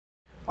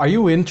Are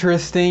you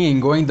interested in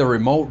going the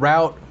remote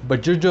route,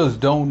 but you just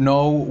don't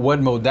know what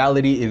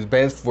modality is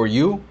best for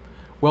you?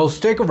 Well,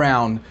 stick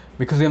around,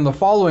 because in the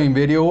following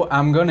video,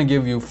 I'm gonna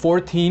give you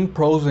 14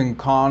 pros and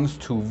cons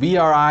to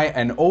VRI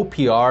and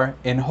OPR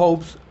in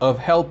hopes of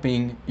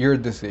helping your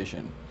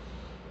decision.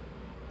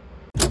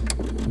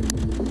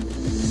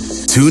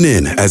 Tune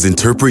in as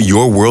Interpret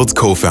Your World's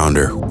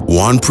co-founder,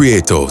 Juan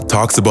Prieto,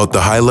 talks about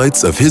the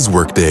highlights of his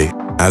workday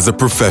as a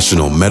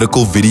professional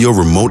medical video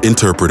remote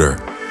interpreter.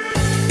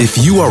 If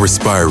you are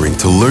aspiring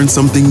to learn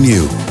something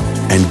new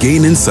and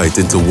gain insight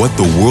into what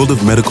the world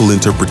of medical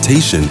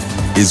interpretation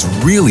is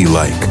really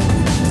like,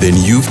 then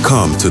you've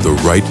come to the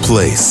right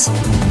place.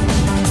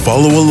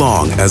 Follow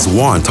along as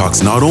Juan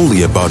talks not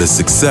only about his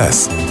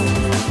success,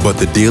 but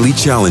the daily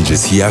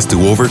challenges he has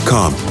to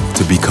overcome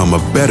to become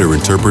a better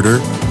interpreter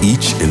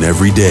each and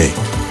every day.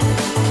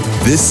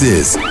 This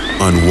is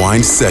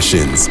Unwind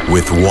Sessions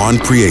with Juan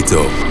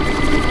Prieto.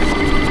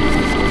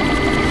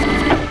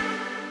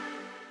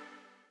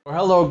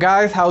 Hello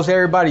guys, how's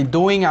everybody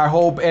doing? I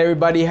hope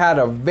everybody had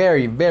a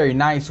very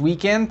nice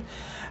weekend.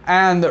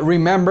 And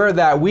remember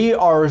that we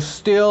are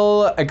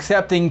still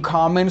accepting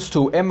comments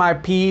to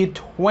MIP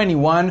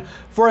 21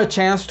 for a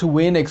chance to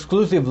win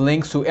exclusive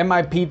links to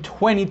MIP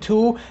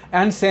 22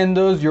 and send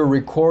us your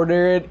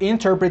recorded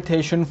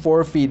interpretation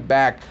for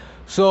feedback.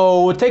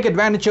 So take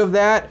advantage of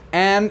that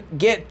and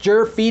get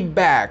your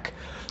feedback.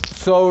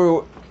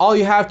 So all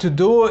you have to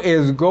do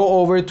is go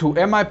over to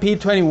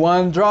MIP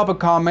 21, drop a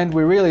comment.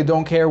 We really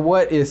don't care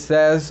what it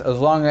says as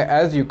long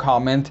as you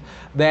comment.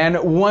 Then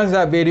once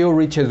that video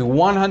reaches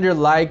 100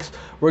 likes,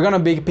 we're gonna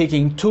be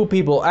picking 2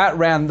 people at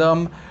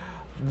random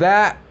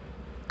that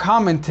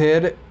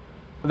commented.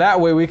 That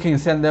way we can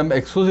send them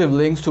exclusive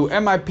links to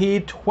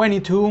MIP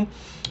 22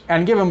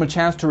 and give them a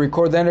chance to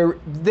record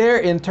their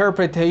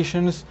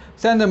interpretations,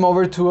 send them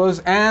over to us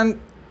and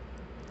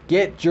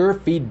get your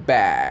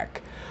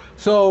feedback.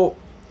 So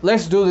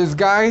let's do this,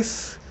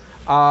 guys.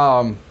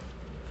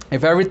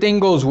 If everything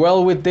goes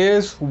well with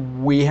this,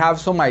 we have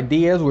some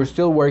ideas. We're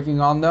still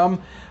working on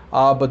them,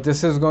 but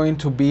this is going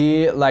to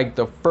be like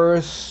the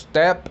first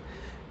step.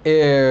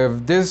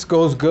 If this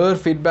goes good,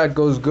 feedback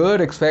goes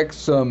good, expect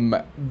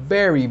some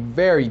very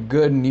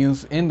good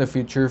news in the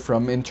future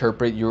from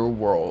Interpret Your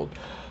World.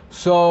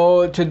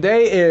 So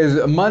today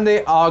is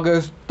Monday,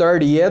 August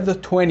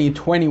 30th,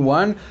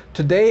 2021.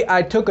 Today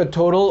I took a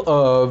total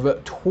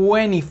of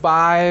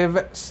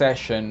 25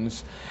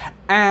 sessions.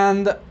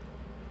 And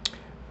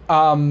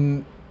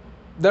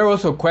there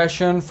was a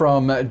question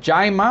from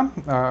Jaima.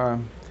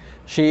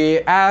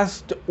 She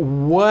asked,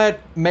 what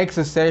makes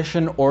a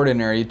session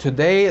ordinary?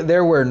 Today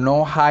there were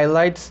no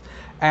highlights.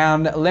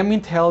 And let me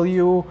tell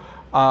you,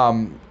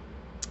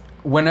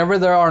 whenever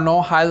there are no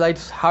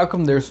highlights, how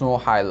come there's no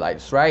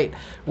highlights, right?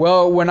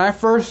 Well, when I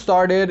first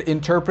started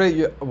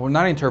when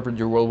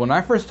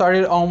I first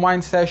started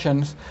Unwind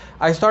Sessions,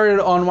 I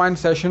started Unwind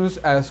Sessions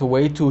as a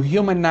way to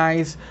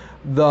humanize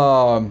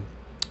the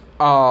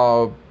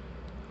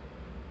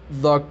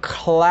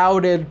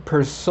clouded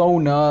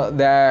persona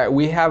that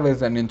we have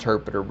as an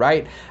interpreter,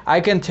 right?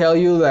 I can tell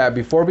you that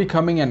before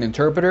becoming an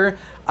interpreter,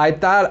 I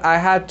thought I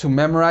had to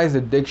memorize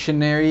a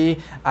dictionary.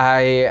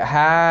 I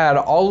had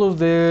all of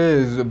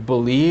these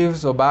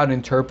beliefs about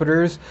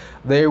interpreters.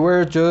 They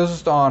were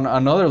just on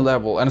another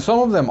level, and some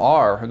of them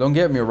are, don't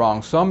get me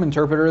wrong. Some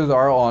interpreters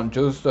are on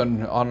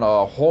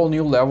a whole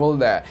new level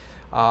that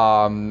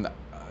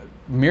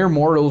mere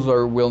mortals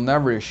will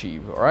never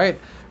achieve, all right?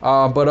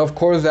 But of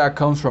course that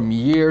comes from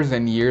years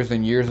and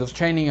years of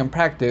training and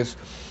practice.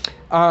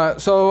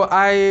 So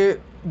I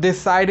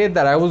decided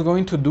that I was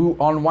going to do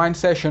Unwind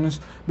Sessions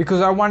because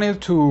I wanted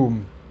to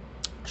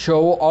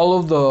show all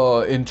of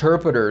the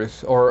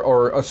interpreters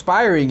or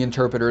aspiring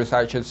interpreters,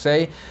 I should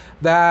say,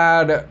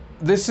 that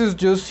this is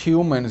just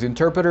humans.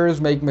 Interpreters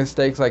make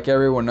mistakes like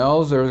everyone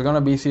else. There's going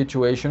to be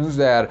situations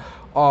that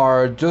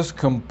are just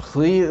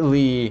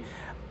completely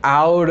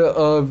out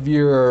of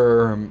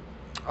your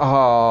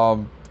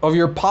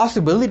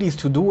possibilities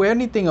to do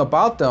anything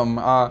about them.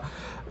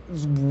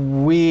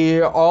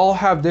 We all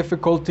have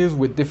difficulties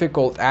with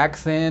difficult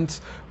accents.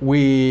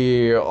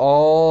 We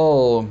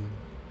all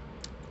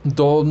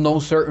don't know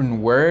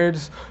certain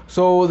words.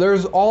 So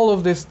there's all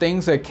of these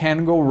things that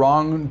can go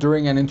wrong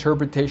during an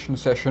interpretation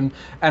session.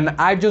 And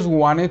I just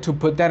wanted to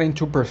put that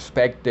into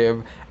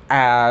perspective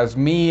as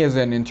me as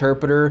an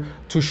interpreter,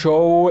 to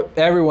show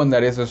everyone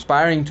that is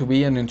aspiring to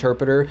be an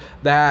interpreter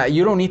that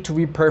you don't need to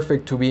be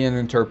perfect to be an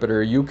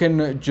interpreter. You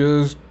can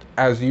just,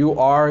 as you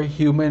are,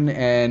 human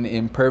and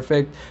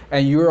imperfect,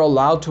 and you're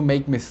allowed to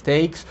make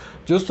mistakes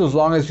just as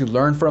long as you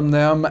learn from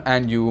them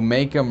and you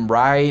make them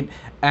right,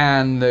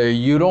 and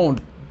you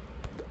don't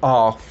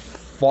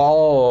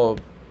fall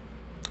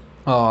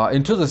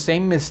into the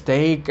same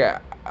mistake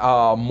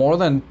more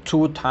than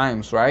 2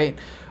 times, right?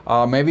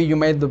 Maybe you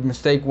made the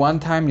mistake 1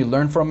 time, you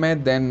learn from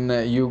it, then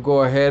you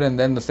go ahead and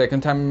then the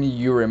second time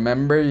you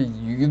remember,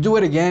 you do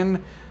it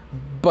again,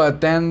 but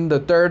then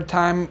the third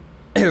time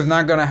it's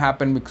not gonna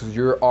happen because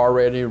you're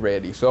already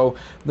ready. So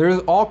there's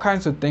all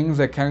kinds of things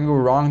that can go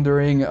wrong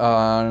during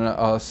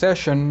a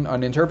session,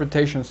 an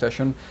interpretation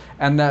session,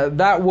 and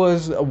that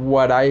was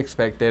what I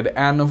expected.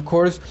 And of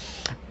course,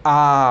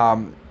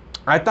 I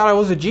thought I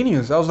was a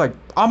genius. I was like,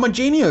 I'm a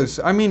genius.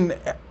 I mean,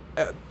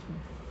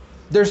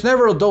 there's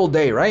never a dull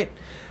day, right?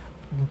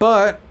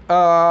 But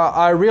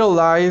I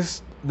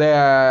realized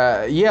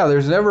that, yeah,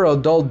 there's never a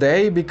dull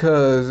day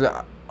because,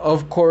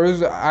 of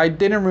course, I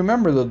didn't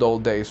remember the dull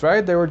days,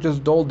 right? They were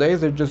just dull days.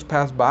 They just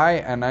passed by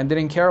and I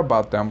didn't care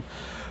about them.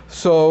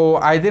 So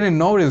I didn't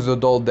notice the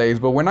dull days.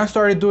 But when I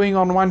started doing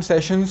on-one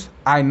sessions,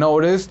 I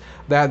noticed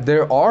that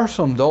there are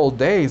some dull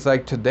days,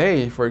 like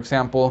today, for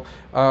example.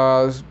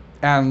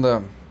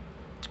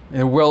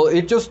 Well,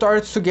 it just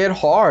starts to get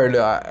hard,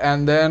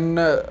 and then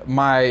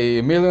my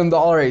 $1 million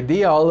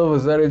idea all of a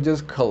sudden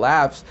just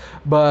collapsed.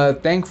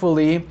 But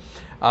thankfully,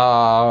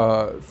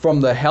 from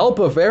the help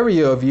of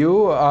every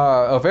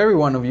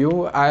one of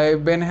you,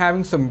 I've been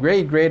having some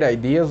great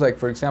ideas. Like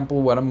for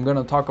example, what I'm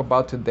gonna talk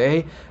about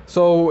today.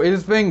 So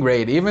it's been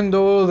great, even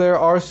though there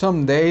are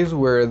some days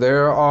where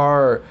there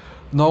are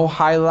no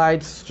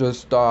highlights,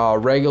 just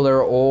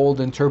regular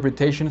old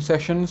interpretation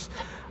sessions.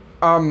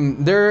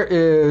 There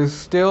is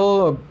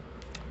still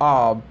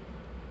uh,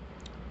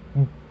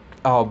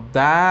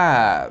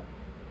 that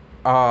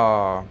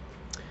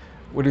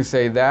what do you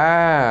say,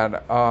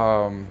 that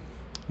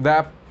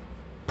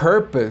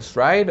purpose,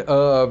 right,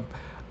 of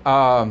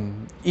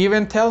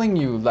even telling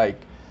you like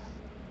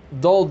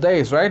dull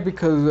days, right?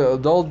 Because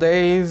dull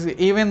days,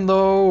 even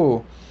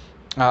though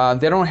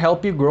they don't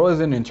help you grow as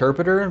an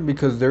interpreter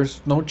because there's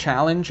no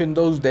challenge in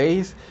those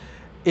days,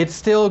 it's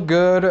still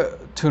good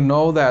to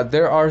know that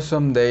there are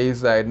some days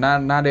that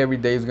not every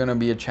day is going to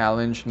be a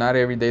challenge. Not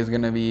every day is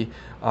going to be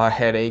a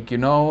headache, you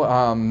know.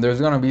 There's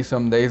going to be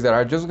some days that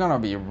are just going to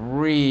be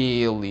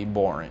really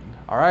boring.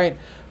 All right.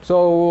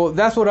 So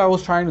that's what I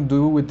was trying to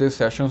do with these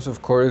sessions.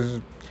 Of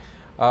course,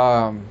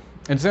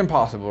 it's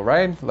impossible,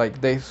 right? Like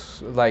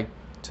days like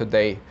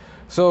today.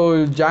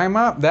 So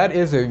Jaima, that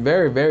is a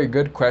very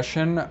good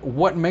question.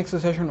 What makes a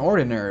session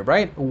ordinary,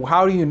 right?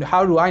 How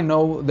do I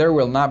know there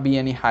will not be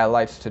any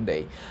highlights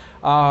today?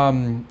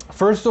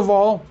 First of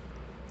all,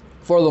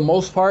 for the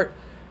most part,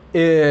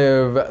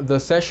 if the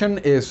session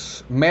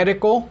is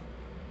medical,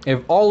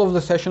 if all of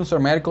the sessions are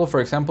medical,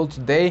 for example,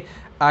 today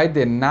I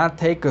did not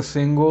take a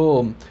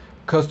single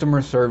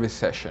customer service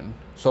session.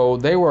 So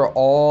they were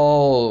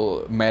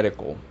all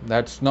medical.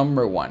 That's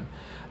number one.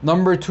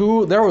 Number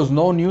two, there was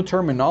no new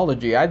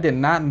terminology. I did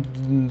not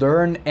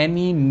learn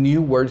any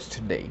new words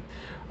today.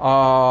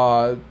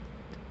 Damn,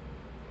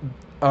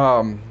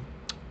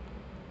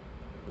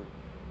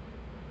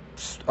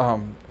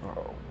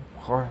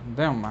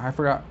 I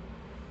forgot.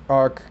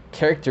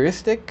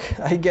 Characteristic,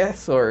 I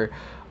guess, or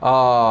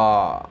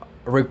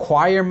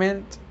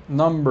requirement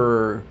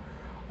number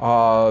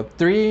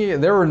three.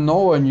 There were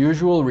no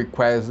unusual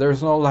requests.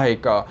 There's no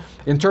like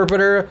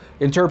interpreter,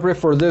 interpret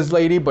for this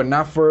lady but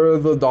not for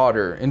the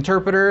daughter.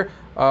 Interpreter,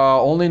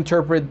 only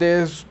interpret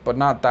this but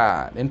not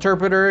that.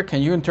 Interpreter,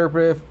 can you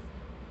interpret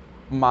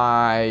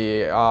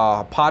my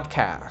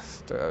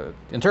podcast?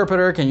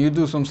 Interpreter, can you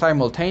do some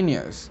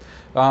simultaneous?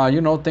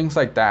 Things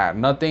like that.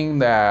 Nothing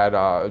that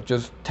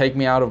just take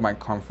me out of my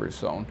comfort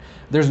zone.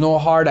 There's no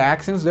hard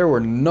accents. There were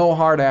no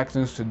hard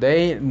accents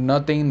today.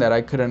 Nothing that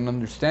I couldn't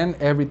understand.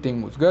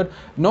 Everything was good.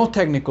 No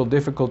technical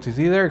difficulties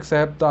either,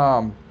 except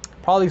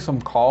probably some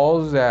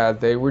calls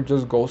that they were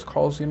just ghost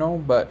calls, you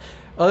know. But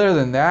other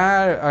than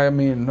that, I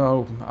mean,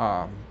 no.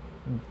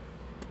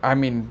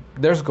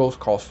 There's ghost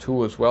calls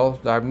too as well.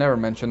 I've never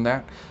mentioned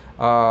that.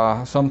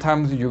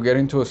 Sometimes you get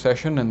into a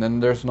session and then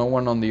there's no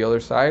one on the other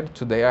side.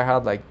 Today I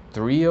had like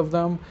 3 of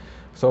them.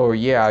 So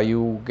yeah,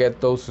 you get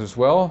those as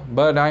well.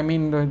 But I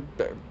mean,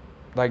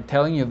 like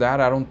telling you that,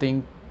 I don't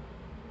think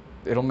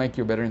it'll make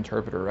you a better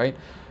interpreter, right?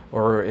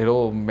 Or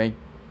it'll make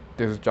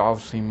this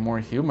job seem more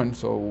human.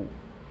 So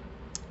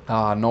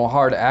no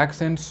hard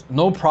accents,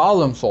 no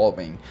problem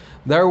solving.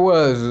 There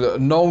was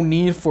no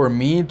need for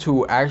me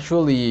to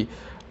actually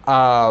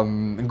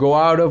go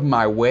out of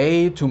my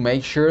way to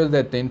make sure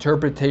that the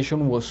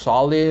interpretation was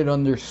solid,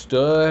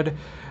 understood,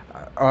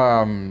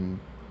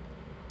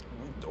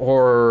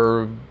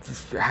 or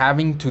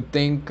having to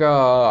think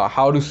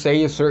how to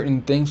say a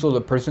certain thing so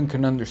the person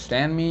can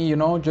understand me, you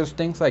know, just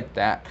things like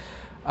that.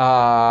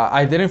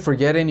 I didn't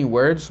forget any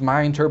words.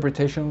 My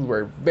interpretations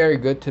were very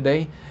good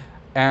today,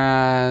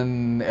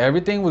 and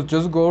everything was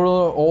just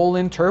all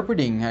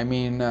interpreting. I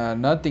mean,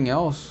 nothing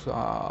else,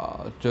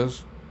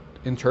 just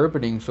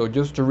interpreting. So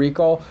just to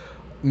recall,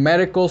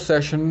 medical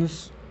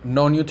sessions,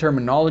 no new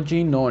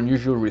terminology, no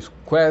unusual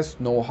requests,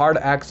 no hard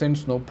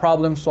accents, no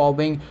problem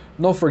solving,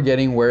 no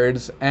forgetting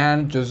words,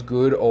 and just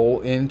good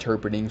old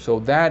interpreting. So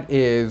that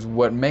is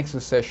what makes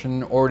a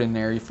session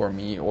ordinary for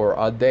me, or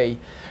a day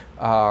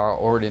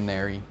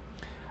ordinary.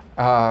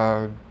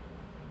 And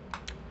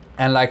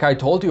like I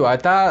told you, I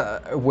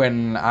thought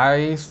when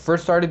I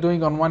first started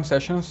doing on-one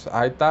sessions,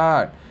 I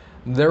thought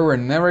there were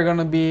never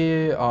gonna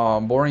be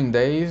boring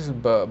days,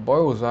 but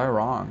boy was I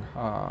wrong.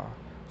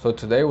 So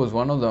today was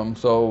one of them.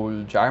 So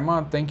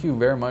Jaima, thank you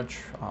very much.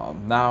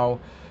 Now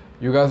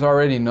you guys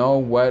already know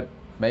what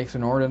makes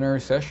an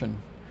ordinary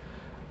session.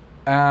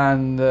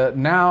 And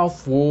now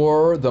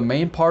for the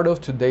main part of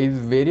today's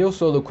video.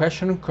 So the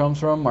question comes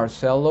from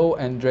Marcelo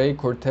Andre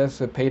Cortez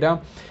Cepeda.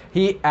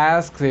 He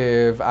asks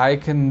if I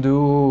can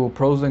do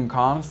pros and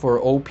cons for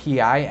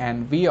OPI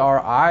and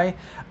VRI.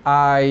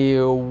 I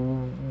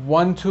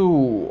want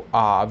to,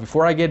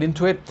 before I get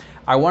into it,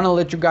 I want to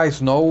let you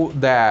guys know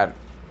that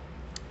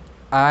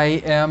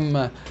I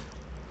am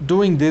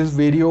doing this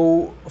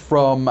video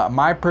from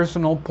my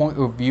personal point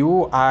of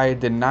view. I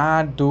did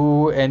not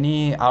do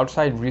any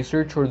outside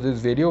research for this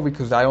video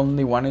because I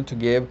only wanted to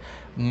give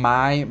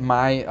my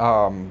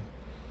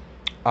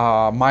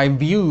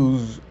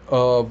views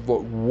of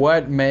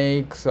what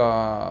makes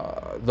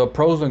the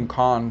pros and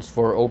cons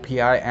for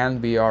OPI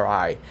and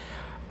VRI.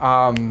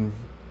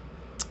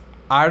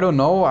 I don't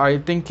know. I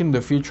think in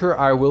the future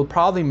I will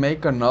probably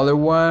make another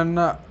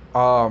one.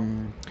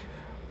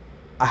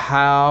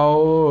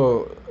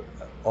 How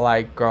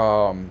like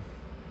the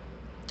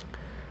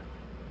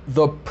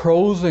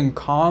pros and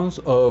cons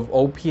of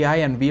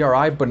OPI and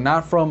VRI, but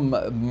not from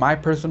my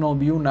personal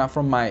view, not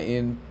from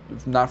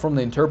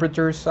the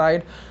interpreter's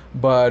side,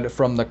 but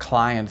from the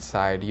client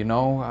side.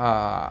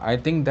 I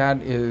think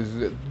that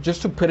is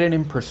just to put it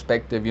in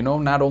perspective.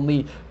 Not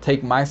only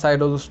take my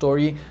side of the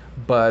story,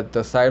 but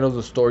the side of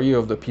the story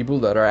of the people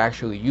that are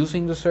actually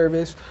using the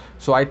service.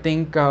 So I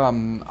think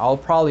I'll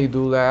probably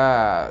do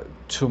that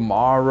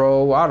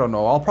tomorrow. I don't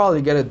know. I'll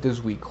probably get it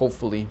this week,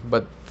 hopefully,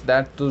 but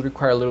that does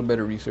require a little bit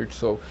of research.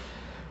 So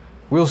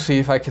we'll see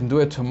if I can do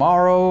it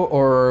tomorrow,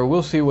 or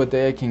we'll see what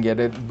day I can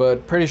get it,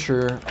 but pretty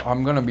sure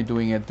I'm gonna be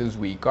doing it this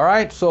week. All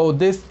right, so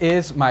this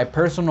is my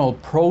personal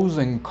pros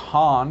and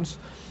cons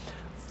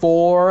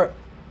for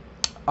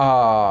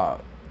OPI.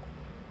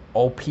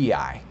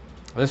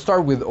 Let's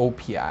start with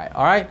OPI.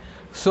 All right,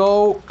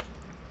 so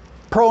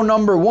pro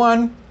number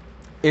one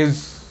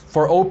is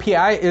for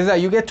OPI is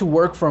that you get to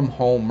work from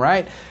home,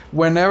 right?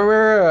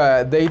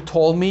 Whenever they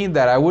told me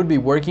that I would be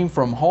working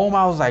from home,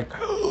 I was like,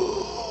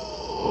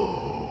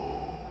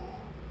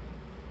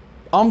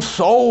 I'm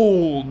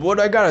sold. What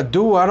I gotta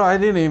do? I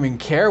didn't even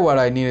care what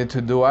I needed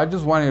to do. I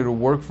just wanted to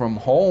work from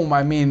home.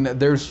 I mean,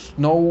 there's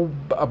no,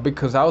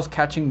 because I was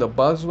catching the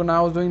bus when I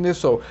was doing this,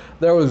 so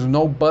there was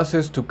no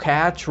buses to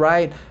catch,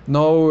 right?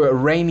 No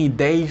rainy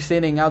day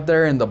sitting out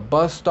there in the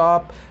bus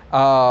stop.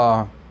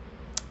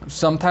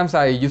 Sometimes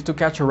I used to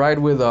catch a ride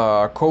with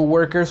a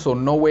coworker, so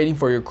no waiting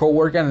for your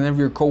coworker, and if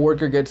your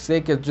coworker gets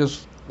sick, it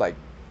just like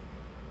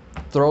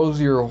throws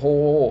your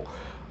whole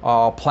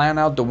plan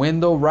out the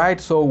window,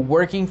 right? So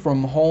working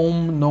from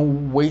home, no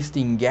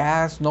wasting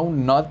gas, no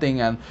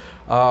nothing, and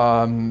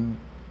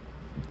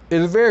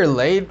it's very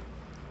late.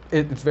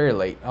 It's very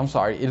late. I'm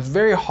sorry. It's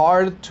very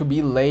hard to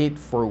be late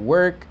for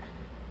work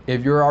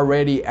if you're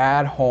already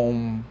at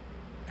home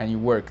and you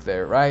work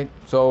there, right?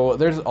 So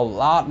there's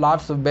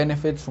lots of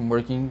benefits from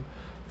working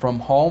from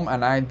home,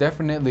 and I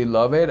definitely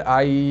love it.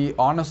 I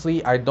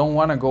don't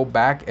want to go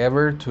back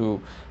ever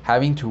to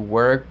having to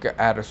work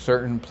at a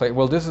certain place.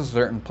 Well, this is a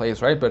certain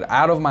place, right? But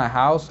out of my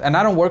house, and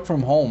I don't work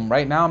from home.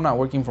 Right now I'm not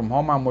working from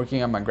home. I'm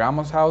working at my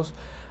grandma's house.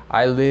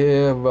 I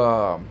live,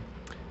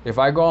 if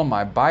I go on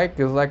my bike,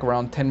 it's like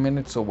around 10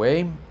 minutes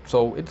away,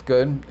 so it's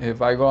good.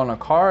 If I go on a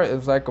car,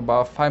 it's like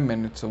about 5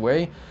 minutes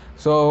away.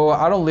 So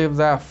I don't live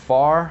that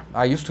far.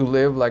 I used to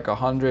live like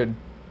 100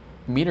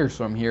 meters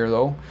from here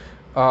though.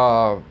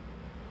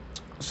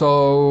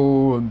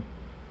 So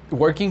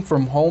working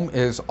from home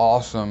is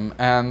awesome.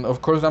 And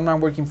of course I'm not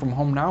working from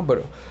home now,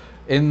 but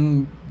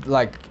in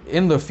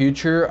the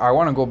future I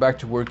want to go back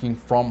to working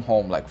from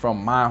home, like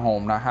from my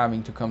home, not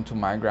having to come to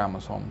my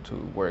grandma's home to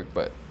work.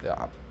 But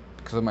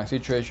because of my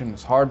situation,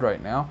 it's hard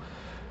right now.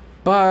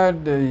 But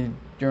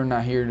you're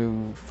not here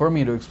for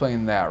me to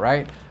explain that,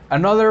 right?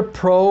 Another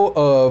pro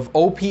of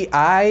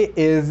OPI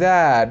is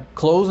that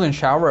clothes and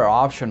shower are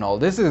optional.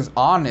 This is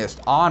honest.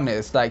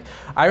 Like,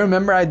 I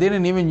remember I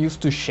didn't even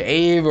used to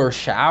shave or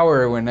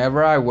shower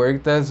whenever I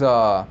worked as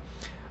an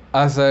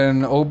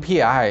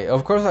OPI.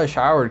 Of course I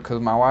showered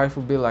because my wife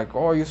would be like,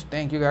 oh, you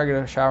stink, you gotta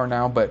get a shower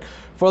now. But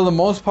for the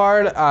most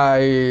part,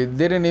 I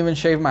didn't even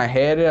shave my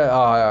head.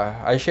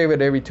 I shave it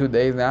every 2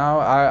 days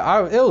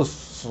now. It was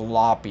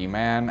sloppy,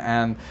 man.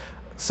 And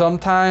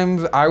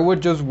sometimes I would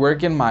just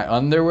work in my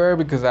underwear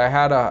because I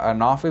had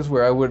an office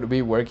where I would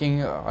be working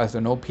as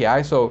an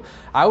OPI. So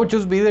I would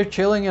just be there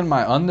chilling in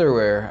my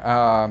underwear.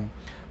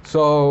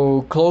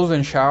 So clothes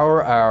and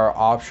shower are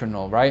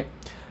optional, right?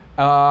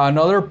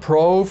 Another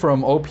pro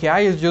from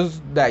OPI is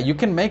just that you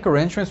can make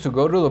arrangements to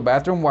go to the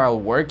bathroom while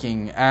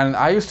working. And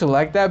I used to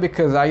like that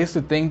because I used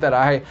to think that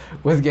I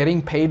was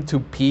getting paid to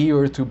pee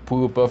or to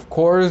poop. Of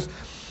course,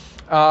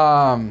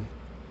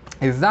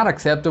 it's not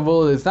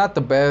acceptable, it's not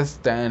the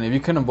best, and if you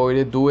can avoid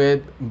it, do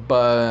it.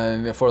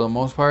 But for the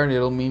most part,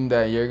 it'll mean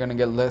that you're gonna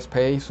get less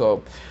pay.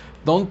 So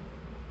don't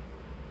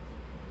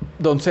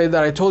say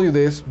that I told you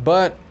this,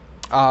 but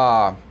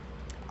I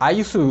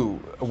used to,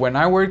 when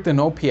I worked in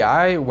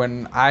OPI,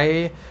 when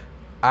I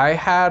I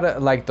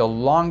had like the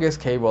longest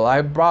cable.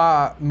 I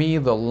brought me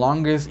the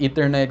longest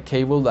Ethernet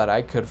cable that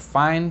I could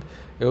find.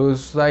 It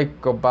was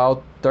like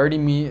about 30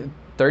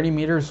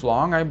 meters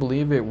long, I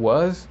believe it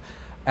was.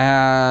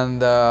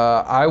 And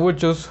I would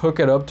just hook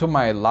it up to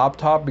my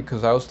laptop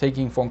because I was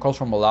taking phone calls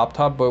from a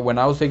laptop. But when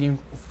I was taking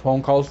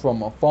phone calls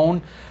from a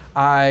phone,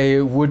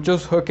 I would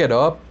just hook it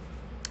up,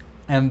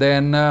 and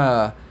then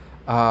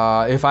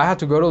if I had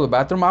to go to the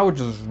bathroom, I would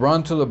just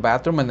run to the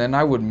bathroom, and then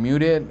I would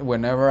mute it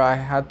whenever I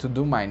had to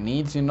do my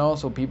needs,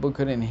 so people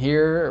couldn't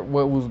hear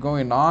what was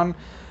going on.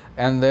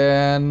 And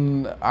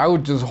then I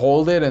would just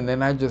hold it, and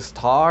then I just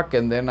talk,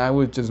 and then I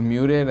would just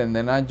mute it, and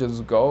then I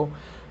just go.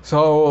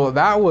 So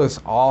that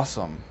was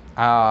awesome.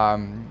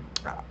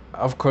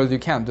 Of course, you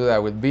can't do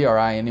that with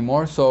VRI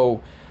anymore.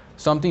 So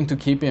something to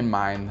keep in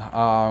mind.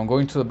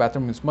 Going to the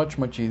bathroom is much,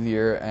 much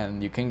easier,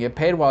 and you can get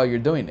paid while you're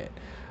doing it.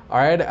 All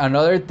right,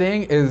 another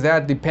thing is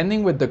that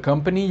depending with the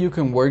company, you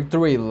can work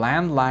through a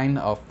landline,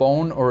 a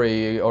phone, or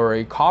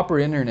a copper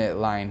internet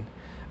line.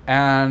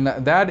 And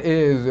that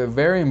is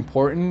very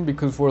important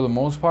because for the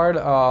most part,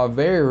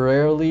 very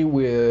rarely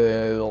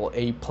will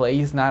a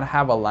place not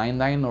have a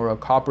landline or a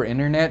copper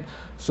internet.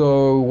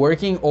 So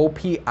working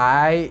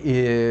OPI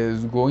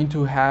is going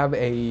to have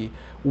a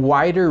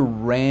wider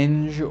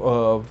range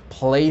of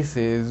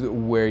places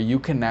where you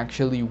can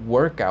actually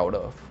work out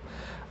of.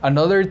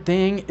 Another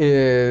thing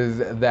is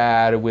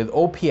that with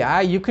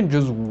OPI, you can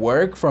just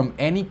work from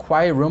any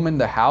quiet room in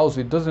the house.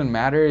 It doesn't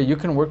matter. You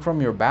can work from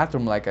your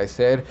bathroom, like I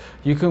said.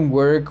 You can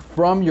work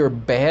from your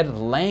bed,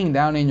 laying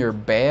down in your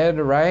bed,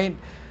 right?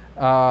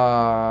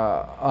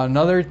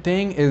 Another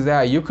thing is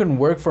that you can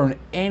work from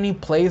any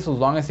place as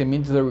long as it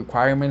meets the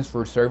requirements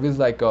for service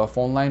like a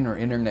phone line or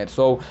internet.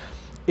 So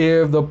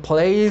if the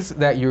place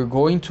that you're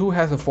going to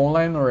has a phone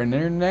line or an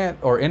internet,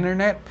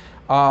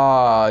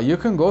 you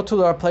can go to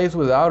that place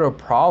without a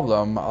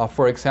problem.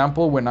 For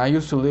example, when I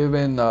used to live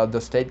in the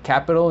state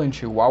capital in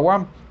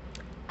Chihuahua,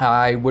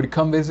 I would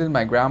come visit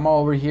my grandma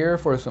over here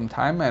for some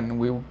time, and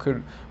we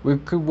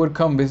would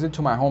come visit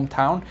to my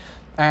hometown.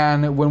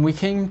 And when we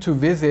came to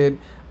visit,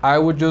 I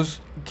would just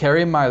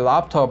carry my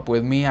laptop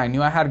with me. I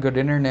knew I had good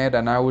internet,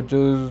 and I would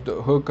just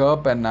hook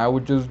up, and I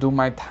would just do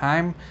my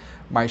time,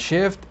 my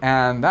shift,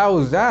 and that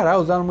was that. I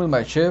was done with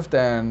my shift,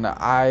 and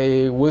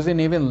I wasn't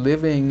even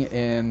living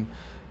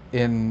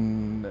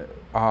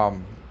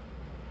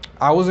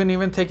I wasn't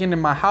even taking in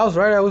my house,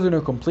 right? I was in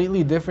a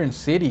completely different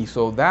city,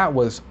 so that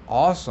was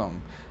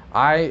awesome.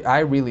 I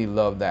really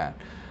love that.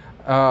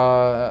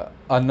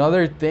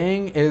 Another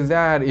thing is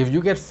that if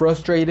you get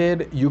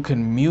frustrated, you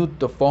can mute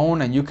the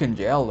phone and you can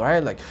yell,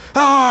 right? Like,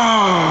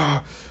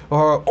 ah,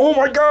 or oh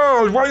my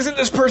God, why isn't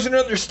this person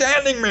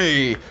understanding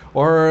me?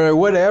 Or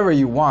whatever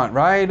you want,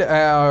 right?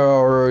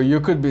 Or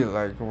you could be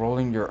like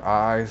rolling your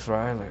eyes,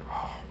 right? Like,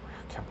 oh,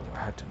 I can't believe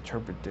I had to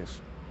interpret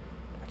this.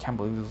 I can't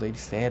believe this lady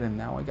said, and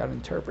now I got to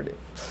interpret it.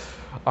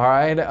 All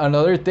right.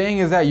 Another thing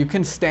is that you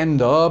can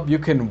stand up, you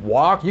can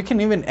walk, you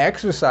can even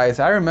exercise.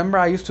 I remember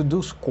I used to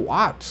do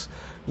squats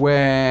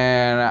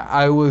when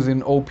I was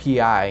in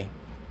OPI.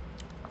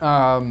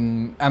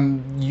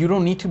 And you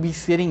don't need to be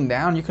sitting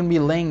down. You can be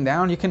laying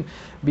down. You can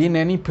be in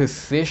any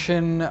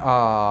position.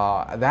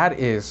 That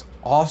is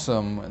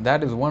awesome.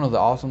 That is one of the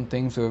awesome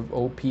things of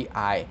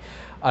OPI.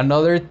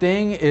 Another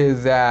thing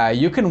is that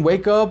you can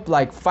wake up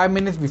like 5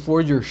 minutes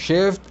before your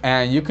shift,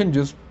 and you can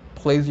just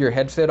place your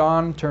headset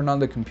on, turn on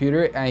the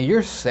computer, and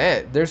you're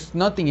set. There's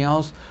nothing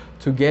else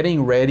to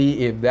getting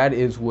ready if that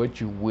is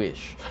what you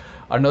wish.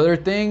 Another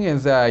thing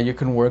is that you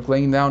can work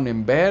laying down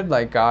in bed,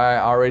 like I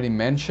already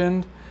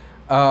mentioned.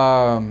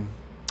 Another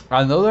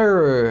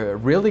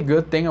really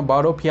good thing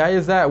about OPI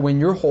is that when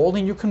you're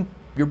holding,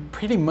 you're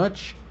pretty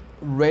much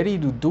ready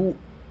to do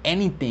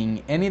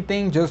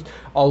anything just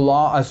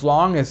as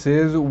long as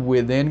is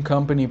within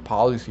company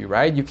policy,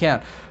 right? You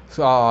can't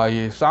so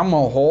I'm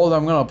gonna hold,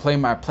 I'm gonna play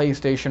my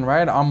PlayStation,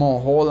 right? I'm gonna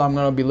hold, I'm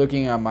gonna be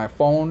looking at my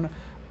phone.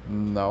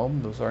 No,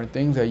 those are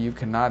things that you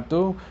cannot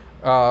do.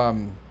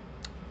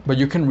 But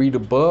you can read a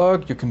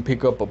book, you can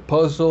pick up a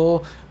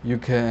puzzle, you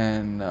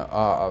can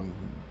I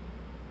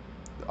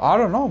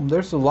don't know,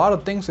 there's a lot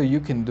of things that you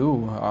can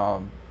do.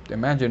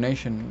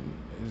 Imagination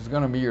is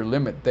gonna be your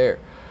limit there.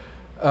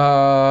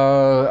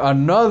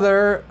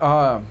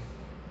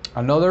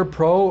 Another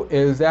pro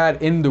is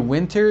that in the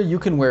winter you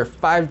can wear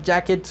 5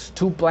 jackets,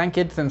 2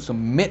 blankets, and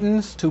some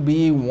mittens to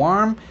be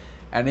warm,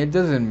 and it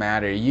doesn't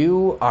matter.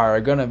 You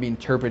are gonna be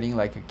interpreting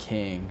like a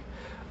king.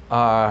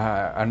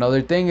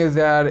 Another thing is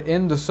that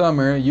in the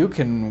summer you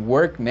can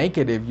work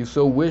naked if you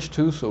so wish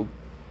to, so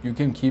you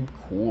can keep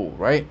cool,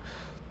 right?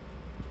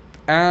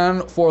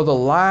 And for the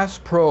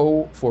last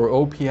pro for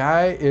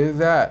OPI is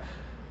that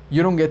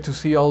you don't get to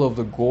see all of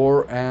the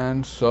gore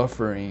and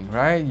suffering,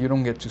 right? You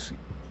don't get to see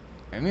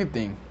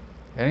anything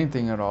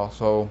at all.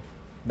 So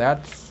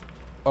that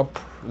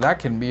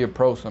can be a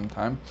pro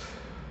sometime.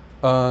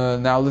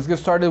 Now let's get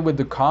started with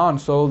the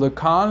cons. So the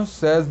con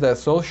says that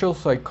social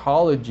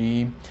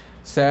psychology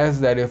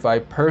says that if a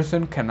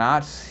person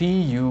cannot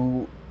see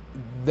you,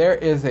 there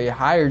is a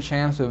higher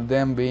chance of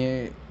them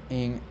being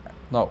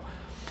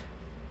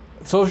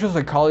social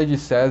psychology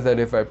says that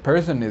if a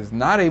person is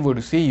not able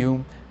to see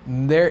you,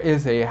 there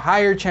is a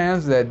higher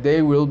chance that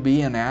they will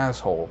be an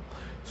asshole.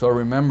 So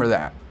remember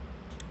that.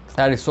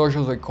 That is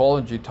social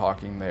psychology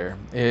talking there.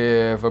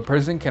 If a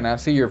person cannot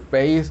see your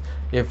face,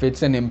 if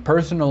it's an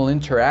impersonal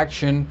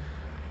interaction,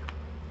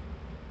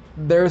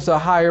 there's a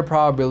higher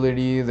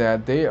probability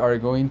that they are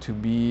going to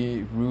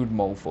be rude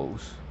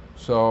mofos.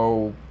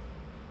 So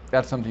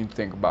that's something to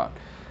think about.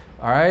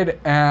 All right,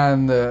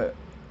 and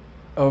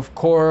of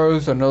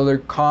course, another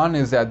con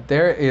is that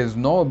there is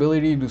no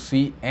ability to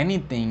see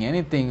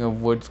anything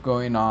of what's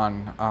going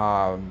on.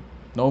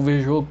 No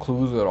visual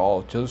clues at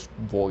all, just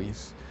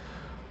voice.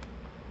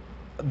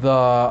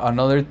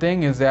 Another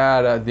thing is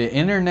that the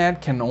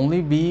internet can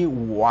only be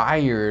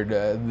wired.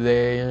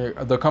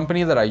 The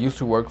company that I used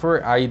to work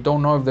for, I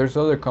don't know if there's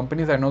other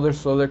companies. I know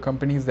there's other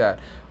companies that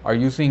are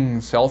using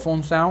cell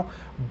phones now,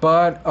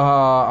 but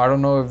I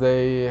don't know if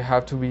they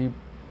have to be.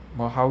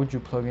 Well, how would you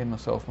plug in a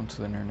cell phone to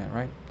the internet,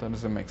 right? That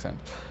doesn't make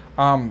sense.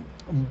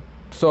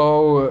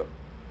 So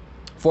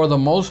for the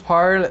most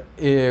part,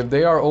 if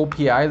they are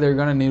OPI, they're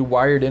gonna need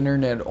wired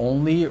internet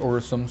only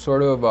or some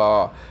sort of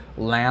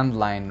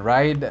landline,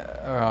 right?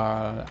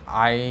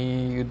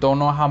 I don't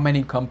know how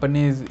many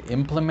companies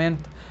implement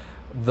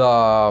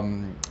the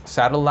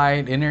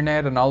satellite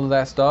internet and all of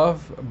that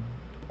stuff,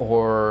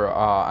 or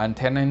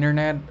antenna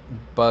internet,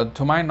 but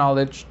to my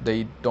knowledge,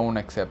 they don't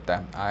accept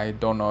that. I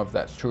don't know if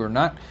that's true or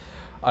not.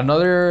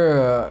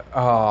 Another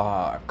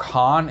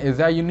con is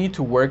that you need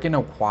to work in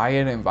a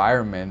quiet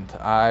environment.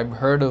 I've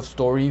heard of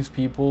stories,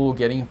 people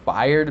getting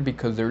fired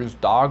because there's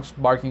dogs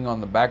barking on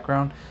the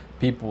background,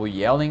 people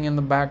yelling in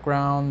the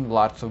background,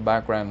 lots of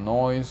background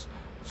noise.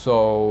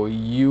 So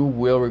you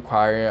will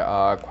require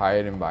a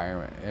quiet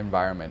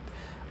environment.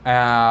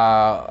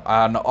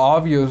 An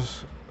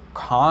obvious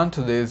con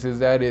to this is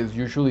that it's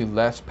usually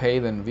less pay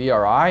than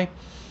VRI.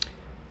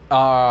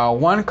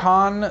 One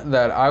con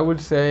that I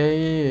would say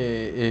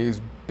is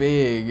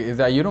big is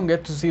that you don't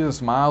get to see the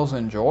smiles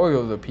and joy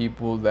of the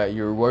people that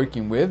you're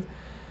working with.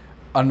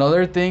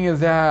 Another thing is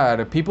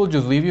that people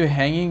just leave you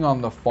hanging on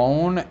the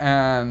phone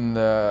and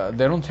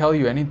they don't tell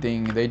you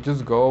anything. They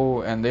just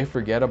go and they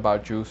forget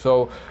about you.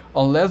 So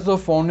unless the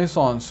phone is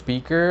on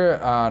speaker,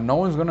 no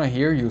one's gonna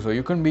hear you. So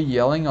you can be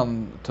yelling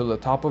on to the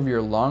top of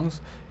your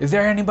lungs, "Is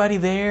there anybody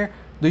there?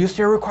 Do you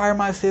still require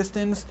my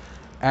assistance?"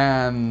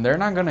 And they're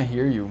not gonna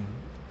hear you.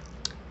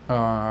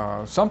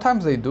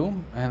 Sometimes they do,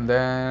 and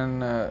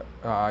then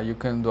you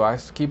can, do I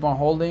keep on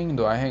holding?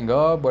 Do I hang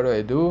up? What do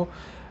I do?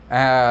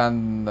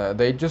 And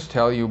they just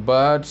tell you,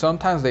 but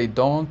sometimes they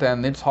don't,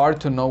 and it's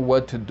hard to know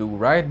what to do,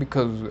 right?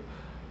 Because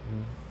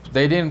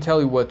they didn't tell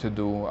you what to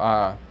do.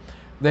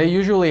 They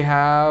usually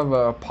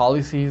have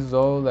policies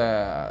though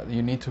that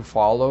you need to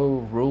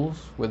follow,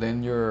 rules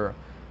within your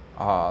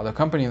the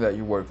company that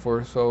you work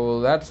for.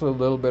 So that's a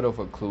little bit of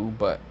a clue,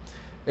 but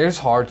it's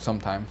hard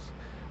sometimes.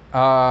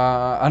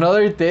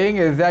 Another thing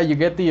is that you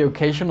get the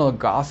occasional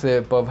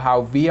gossip of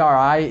how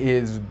VRI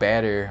is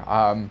better.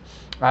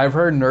 I've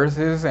heard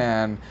nurses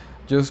and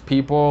just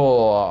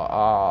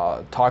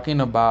people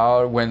talking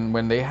about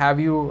when they have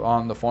you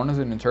on the phone as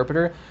an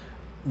interpreter,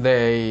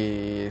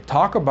 they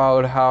talk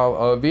about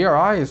how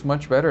VRI is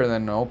much better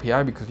than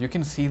OPI because you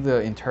can see the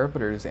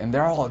interpreters and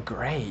they're all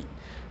great.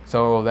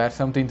 So that's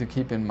something to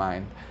keep in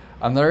mind.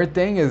 Another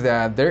thing is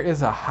that there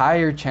is a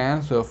higher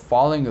chance of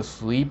falling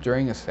asleep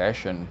during a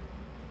session.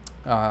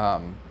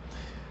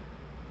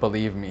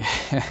 Believe me,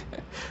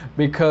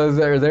 because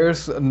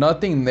there's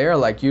nothing there.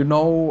 Like you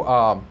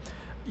know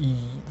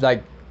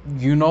that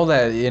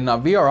in a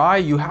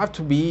VRI you have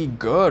to be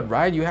good,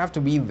 right? You have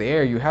to be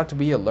there. You have to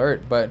be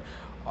alert. But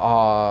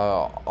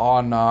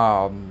on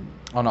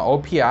an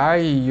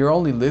OPI, you're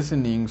only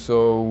listening,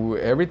 so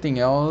everything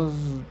else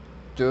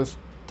just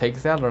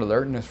takes that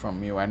alertness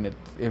from you. And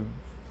if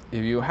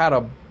you had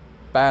a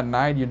bad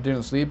night, you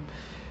didn't sleep,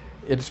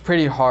 it's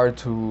pretty hard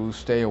to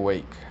stay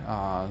awake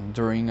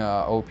during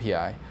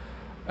OPI.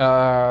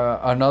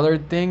 Another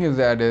thing is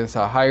that it's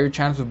a higher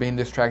chance of being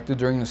distracted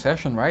during the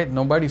session, right?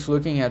 Nobody's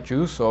looking at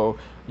you, so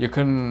you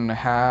can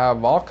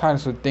have all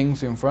kinds of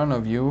things in front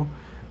of you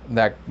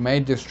that may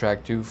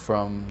distract you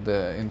from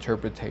the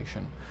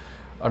interpretation.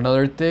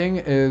 Another thing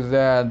is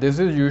that this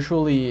is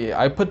usually,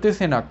 I put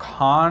this in a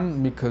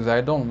con because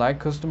I don't like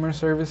customer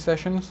service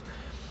sessions,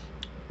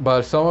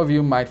 but some of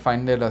you might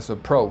find it as a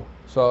pro.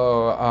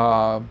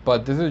 So,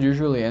 but this is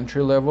usually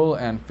entry level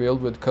and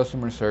filled with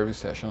customer service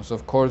sessions.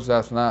 Of course,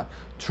 that's not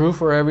true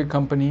for every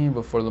company,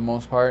 but for the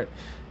most part,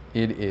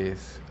 it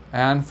is.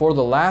 And for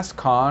the last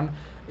con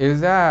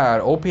is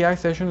that OPI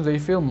sessions, they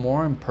feel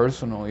more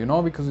impersonal, you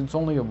know, because it's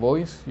only a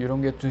voice. You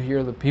don't get to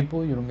hear the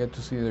people, you don't get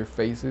to see their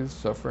faces,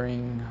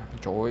 suffering,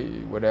 joy,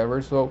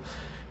 whatever. So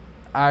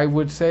I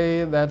would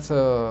say that's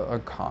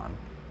a con.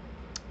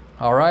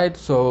 All right,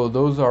 so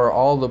those are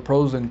all the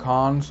pros and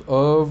cons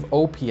of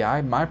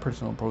OPI, my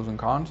personal pros and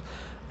cons.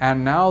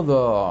 And now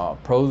the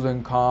pros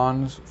and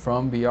cons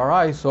from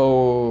VRI.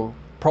 So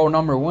pro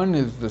number one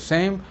is the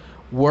same,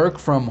 work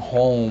from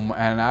home.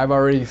 And I've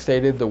already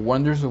stated the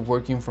wonders of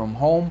working from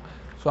home.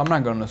 so I'm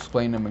not going to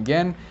explain them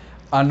again.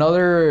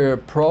 Another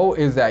pro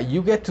is that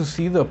you get to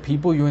see the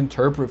people you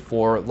interpret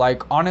for.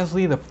 Like,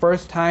 honestly, the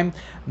first time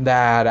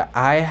that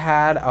I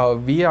had a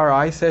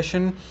VRI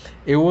session,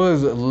 it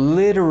was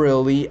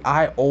literally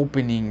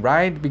eye-opening,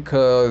 right?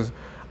 Because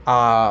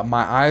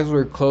my eyes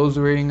were closed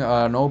during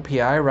an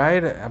OPI,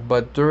 right?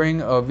 But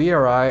during a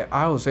VRI,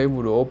 I was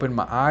able to open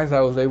my eyes.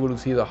 I was able to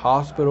see the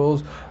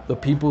hospitals, the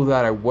people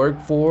that I work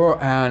for,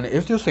 and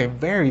it's just a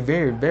very,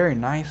 very, very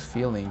nice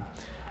feeling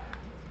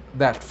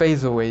that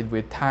fades away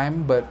with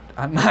time, but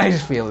a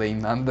nice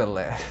feeling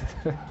nonetheless.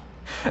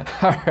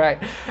 All right,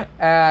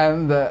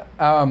 and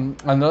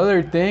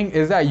another thing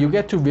is that you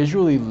get to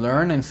visually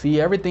learn and see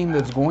everything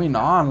that's going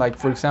on. Like,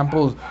 for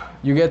example,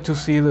 you get to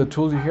see the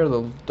tools. You hear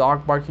the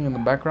dog barking in the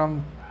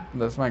background.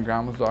 That's my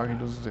grandma's dog.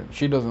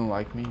 She doesn't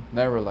like me,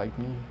 never liked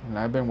me, and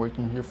I've been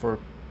working here for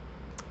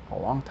a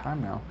long time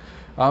now.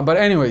 But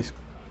anyways,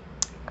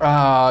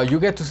 you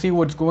get to see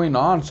what's going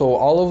on. So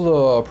all of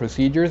the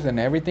procedures and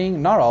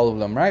everything, not all of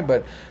them, right?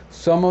 But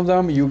some of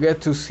them you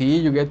get to see,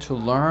 you get to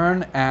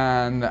learn,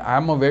 and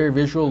I'm a very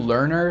visual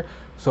learner,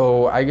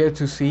 so I get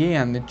to see,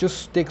 and it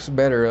just sticks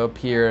better up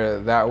here.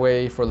 That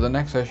way, for the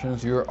next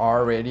sessions, you're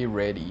already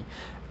ready.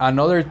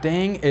 Another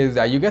thing is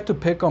that you get to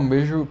pick up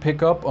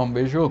on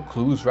visual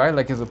clues, right?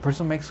 Like, if a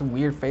person makes a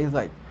weird face,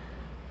 like,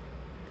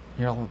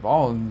 you know,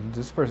 oh,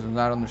 this person's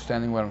not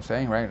understanding what I'm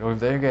saying, right? Or if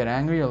they get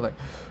angry, you're like,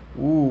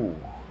 ooh,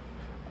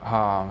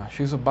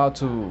 she's about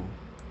to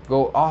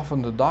go off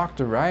on the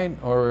doctor, right?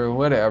 Or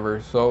whatever.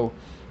 So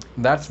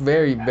that's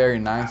very, very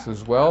nice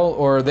as well.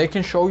 Or they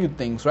can show you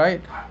things,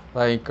 right?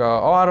 Like,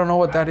 oh, I don't know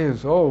what that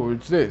is. Oh,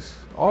 it's this.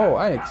 Oh,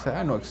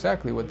 I know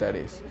exactly what that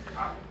is.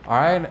 All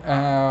right.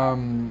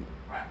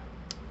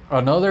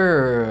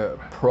 Another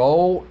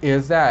pro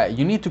is that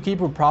you need to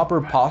keep a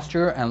proper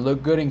posture and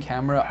look good in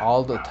camera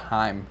all the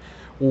time.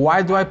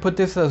 Why do I put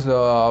this as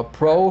a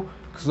pro?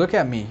 Because look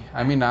at me.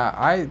 I mean,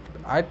 I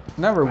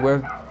never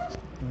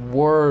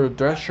wore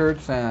dress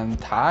shirts and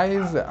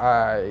ties.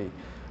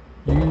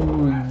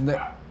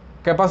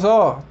 ¿Qué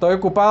pasó? Estoy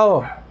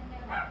ocupado.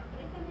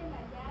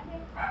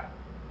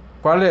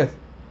 ¿Cuál es?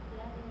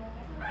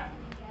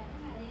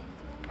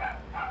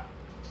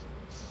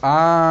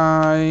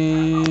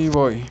 Ahí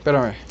voy.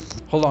 Espérame.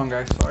 Hold on,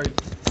 guys. Sorry.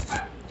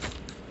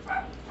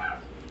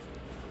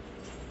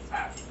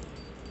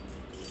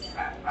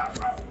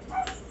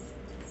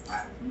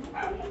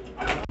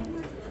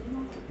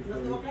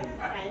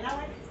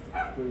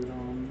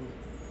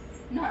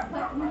 No,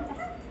 pues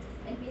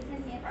empieza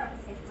el miércoles,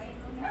 se fue el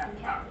lunes y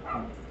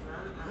miércoles.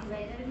 Y va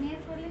a ir el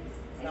miércoles.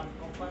 ¿Qué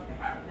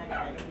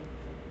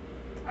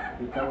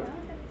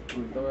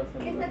estás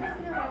haciendo?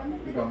 Grabando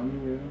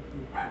video.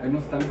 Ahí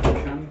nos están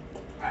escuchando.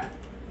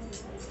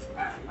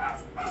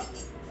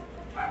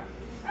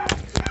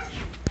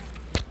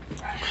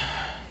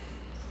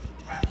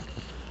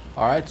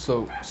 Alright,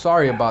 so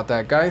sorry about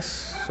that, guys.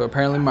 So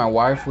apparently my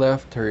wife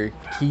left her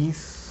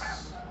keys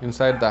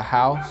inside the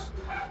house,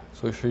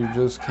 so she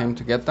just came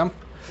to get them.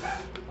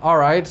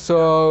 Alright,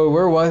 so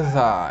where was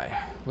I?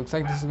 Looks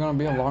like this is gonna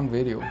be a long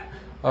video.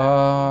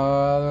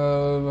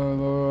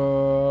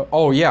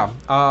 Oh yeah,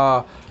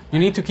 you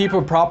need to keep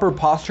a proper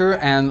posture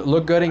and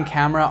look good in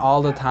camera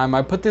all the time.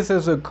 I put this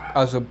as a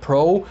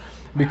pro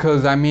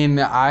because, I mean,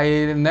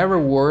 I never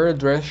wore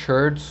dress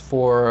shirts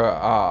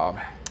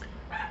for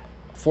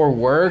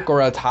work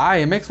or a tie.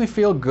 It makes me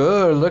feel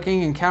good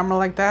looking in camera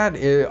like that.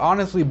 It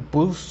honestly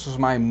boosts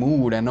my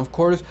mood, and of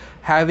course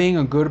having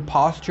a good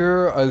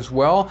posture as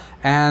well.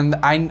 And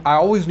I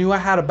always knew I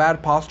had a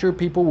bad posture.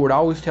 People would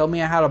always tell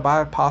me I had a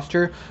bad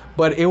posture,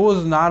 but it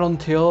was not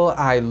until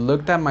I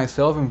looked at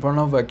myself in front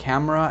of a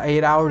camera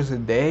 8 hours a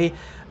day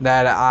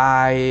that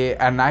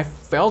I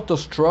felt the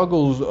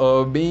struggles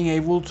of being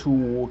able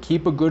to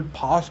keep a good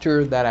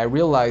posture, that I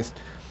realized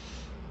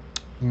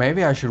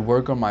maybe I should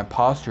work on my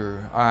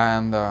posture.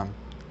 And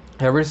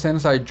ever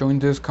since I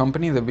joined this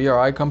company, the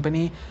VRI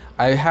company,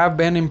 I have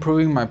been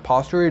improving my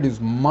posture. It is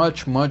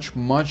much, much,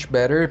 much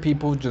better.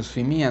 People just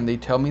see me and they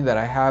tell me that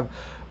I have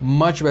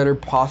much better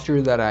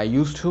posture than I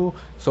used to.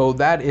 So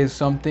that is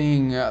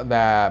something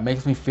that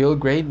makes me feel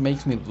great,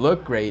 makes me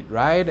look great,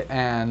 right?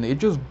 And it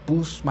just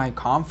boosts my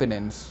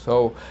confidence.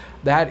 So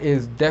that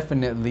is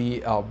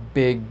definitely a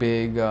big,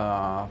 big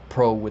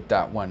pro with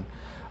that one.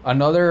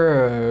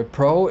 Another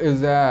pro is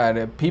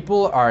that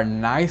people are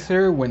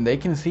nicer when they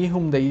can see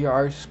whom they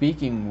are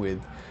speaking with,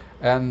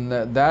 and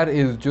that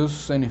is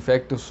just an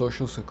effect of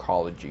social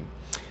psychology.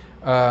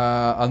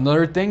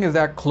 Another thing is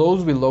that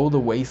clothes below the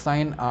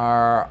waistline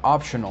are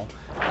optional.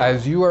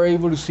 As you are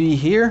able to see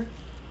here,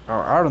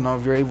 or I don't know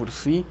if you're able to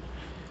see,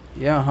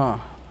 yeah,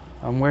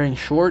 I'm wearing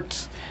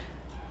shorts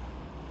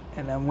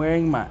and I'm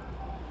wearing my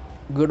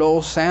good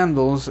old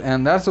sandals,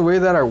 and that's the way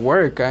that I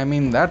work. I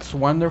mean, that's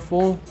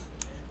wonderful.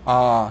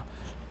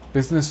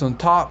 Business on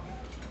top,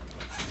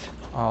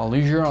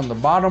 leisure on the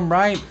bottom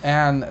right,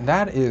 and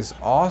that is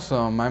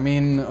awesome. I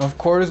mean, of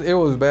course it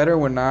was better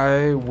when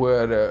I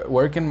would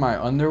work in my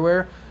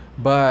underwear,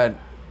 but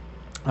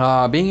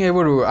Being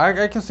able to,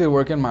 I can still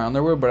work in my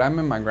underwear, but I'm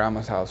in my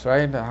grandma's house,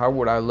 right? How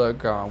would I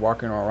look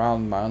walking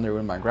around my underwear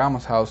in my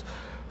grandma's house?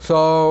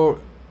 So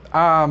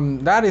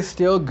that is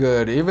still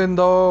good, even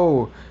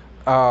though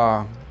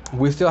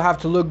we still have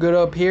to look good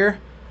up here.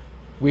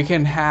 We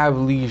can have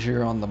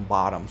leisure on the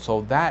bottom,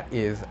 so that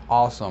is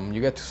awesome.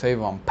 You get to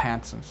save on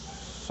pants and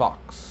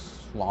socks,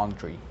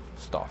 laundry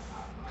stuff,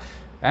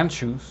 and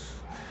shoes.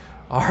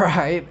 All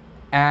right.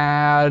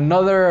 And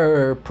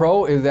another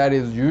pro is that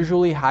it's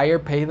usually higher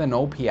pay than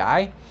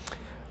OPI.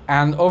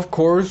 And of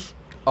course,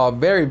 a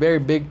very, very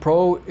big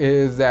pro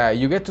is that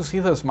you get to see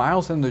the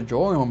smiles and the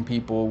joy on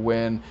people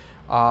when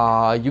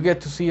you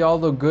get to see all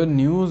the good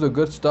news, the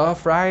good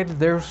stuff, right?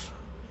 There's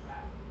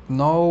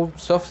no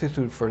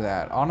substitute for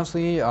that.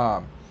 Honestly,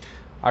 I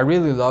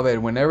really love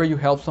it. Whenever you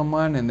help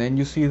someone and then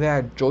you see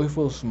that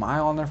joyful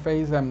smile on their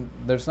face, and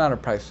there's not a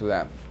price to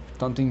that.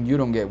 Something you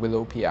don't get with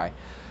OPI.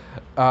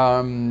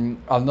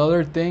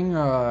 Another thing,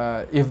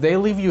 if they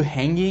leave you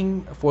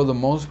hanging, for the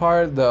most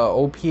part, the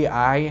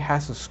OPI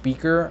has a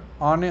speaker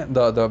on it.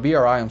 The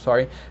VRI, I'm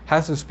sorry,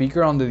 has a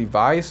speaker on the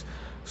device.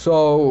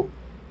 So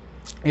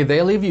if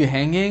they leave you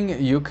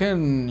hanging,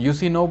 you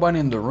see nobody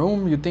in the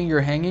room, you think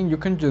you're hanging, you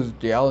can just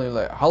yell, you're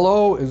like,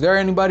 hello, is there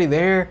anybody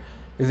there?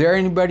 Is there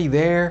anybody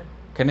there?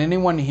 Can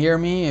anyone hear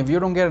me? If you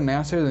don't get an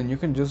answer, then you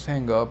can just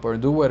hang up or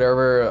do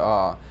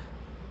whatever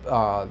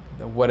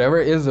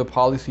is the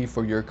policy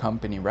for your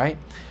company, right?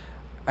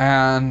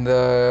 And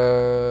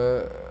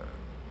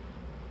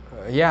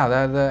yeah,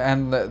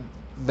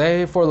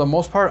 they, for the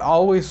most part,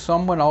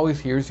 someone always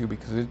hears you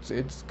because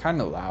it's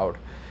kind of loud.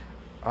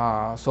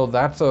 So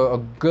that's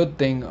a good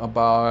thing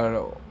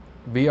about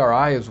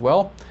VRI as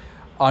well.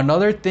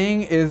 Another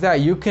thing is that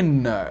you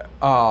can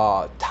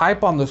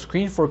type on the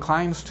screen for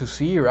clients to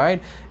see,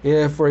 right?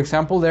 If, for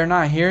example, they're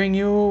not hearing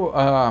you,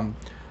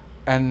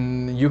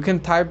 and you can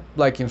type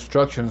like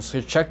instructions. So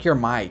check your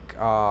mic.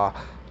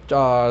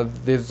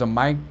 Is the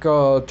mic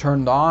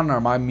turned on? Or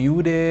am I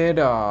muted?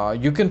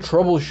 You can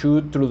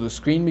troubleshoot through the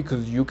screen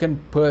because you can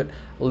put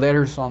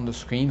letters on the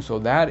screen. So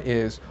that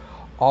is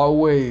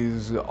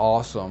always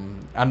awesome.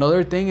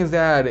 Another thing is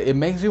that it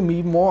makes you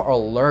be more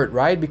alert,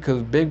 right?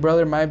 Because Big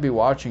Brother might be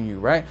watching you,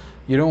 right?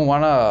 You don't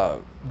want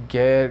to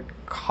get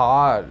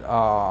caught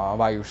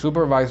by your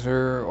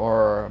supervisor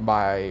or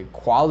by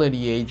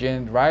quality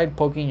agent, right?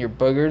 Poking your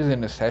boogers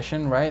in a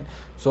session, right?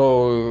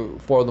 So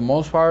for the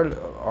most part,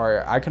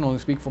 or I can only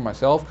speak for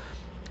myself,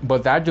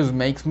 but that just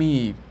makes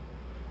me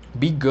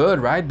be good,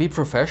 right? Be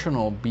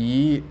professional,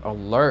 be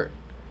alert.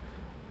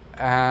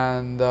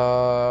 And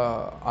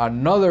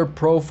another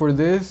pro for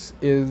this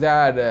is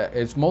that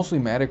it's mostly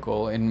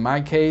medical. In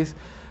my case,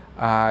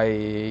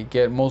 I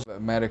get most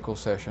medical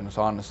sessions,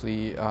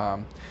 honestly.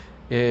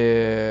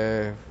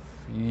 If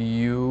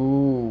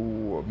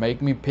you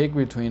make me pick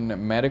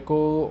between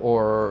medical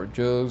or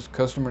just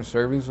customer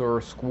service or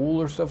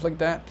school or stuff like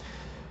that,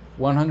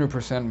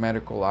 100%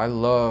 medical. I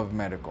love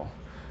medical.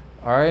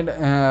 All right.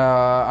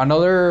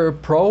 Another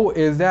pro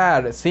is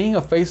that seeing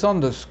a face on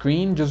the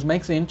screen just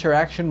makes the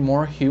interaction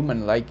more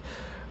human. Like,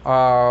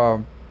 I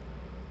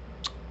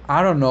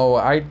don't know.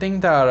 I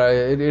think that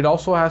it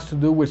also has to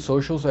do with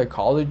social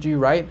psychology,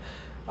 right?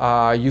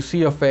 You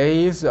see a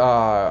face,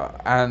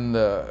 and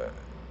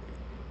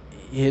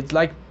it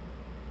like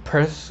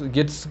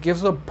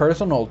gives a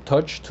personal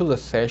touch to the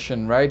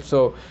session, right?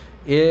 So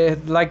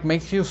it like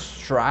makes you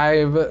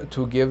strive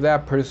to give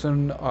that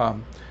person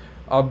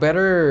a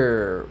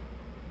better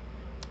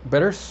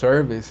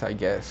service, I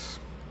guess.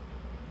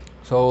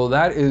 So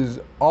that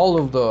is all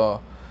of the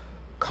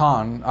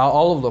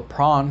all of the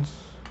prawns,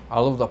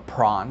 all of the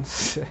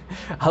prawns,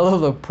 all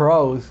of the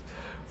pros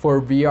for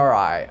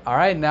VRI. All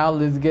right, now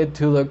let's get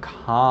to the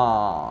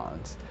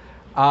cons.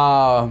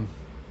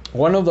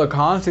 One of the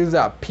cons is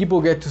that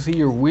people get to see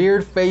your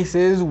weird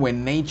faces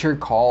when nature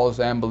calls,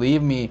 and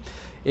believe me,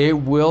 it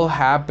will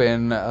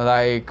happen.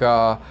 Like,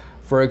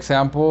 for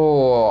example,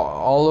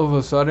 all of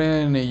a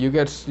sudden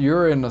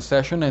you're in a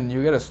session and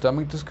you get a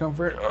stomach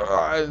discomfort,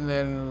 and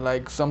then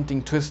like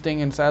something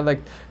twisting inside,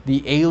 like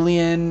the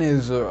alien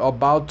is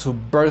about to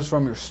burst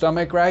from your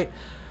stomach, right?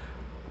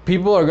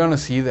 People are gonna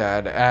see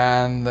that,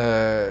 and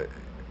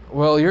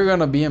well, you're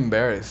gonna be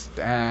embarrassed,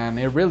 and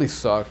it really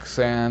sucks,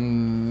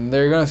 and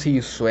they're gonna see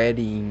you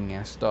sweating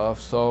and stuff.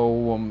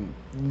 So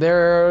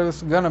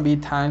there's gonna be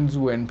times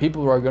when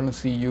people are gonna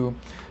see you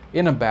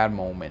in a bad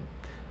moment.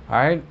 All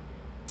right.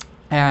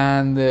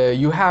 And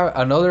you have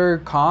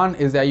another con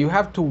is that you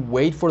have to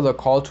wait for the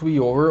call to be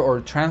over or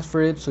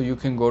transfer it so you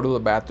can go to the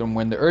bathroom.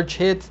 When the urge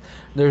hits,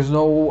 there's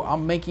no,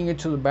 I'm making it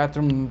to the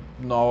bathroom.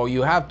 No,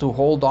 you have to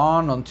hold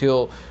on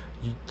until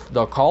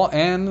the call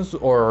ends,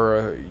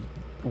 or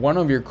one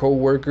of your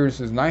co-workers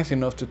is nice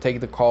enough to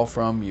take the call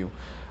from you.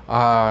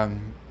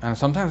 And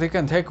sometimes it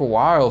can take a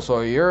while,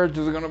 so you're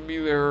just gonna be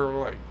there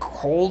like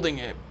holding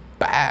it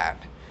bad.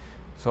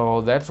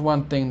 So that's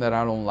one thing that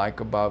I don't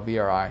like about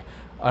VRI.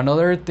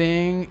 Another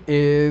thing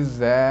is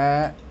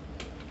that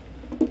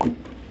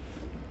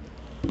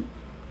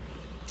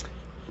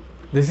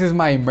this is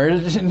my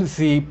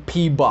emergency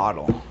pee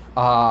bottle.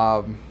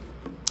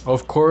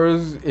 Of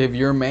course, if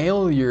you're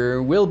male,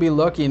 you will be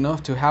lucky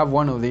enough to have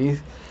one of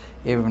these.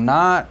 If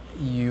not,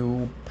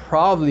 you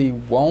probably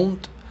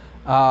won't.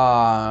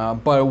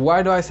 But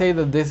why do I say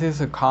that this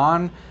is a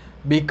con?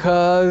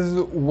 Because,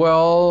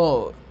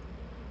 well,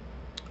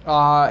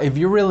 if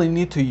you really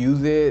need to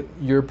use it,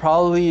 you're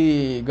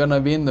probably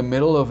gonna be in the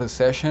middle of a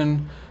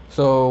session.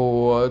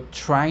 So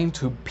trying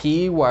to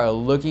pee while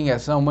looking at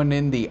someone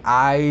in the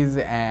eyes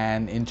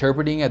and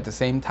interpreting at the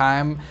same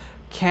time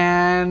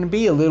can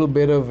be a little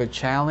bit of a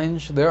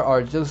challenge. There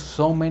are just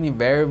so many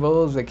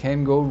variables that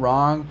can go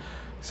wrong.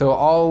 So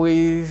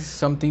always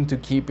something to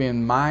keep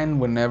in mind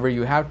whenever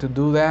you have to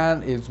do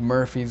that is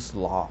Murphy's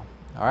Law.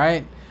 All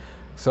right.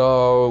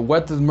 So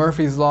what does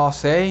Murphy's Law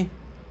say?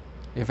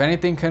 If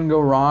anything can go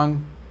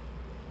wrong,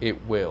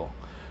 it will.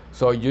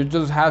 So you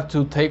just have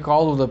to take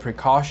all of the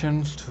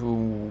precautions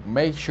to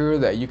make sure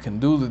that you can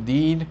do the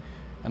deed.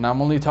 And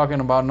I'm only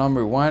talking about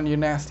number one, you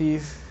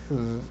nasties.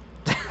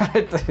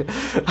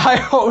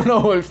 I don't know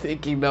what's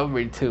thinking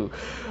number two.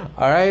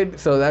 All right,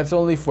 so that's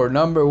only for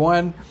number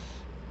one.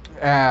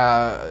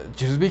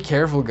 Just be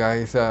careful,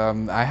 guys.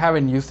 I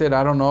haven't used it.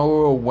 I don't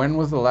know when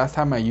was the last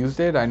time I used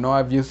it. I know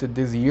I've used it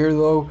this year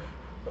though,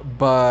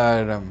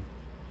 but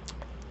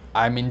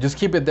I mean, just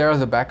keep it there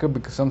as a backup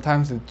because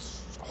sometimes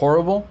it's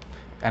horrible,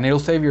 and it'll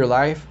save your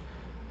life.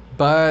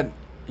 But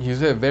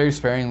use it very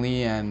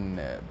sparingly and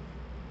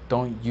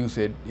don't use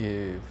it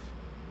if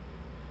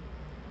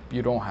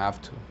you don't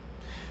have to.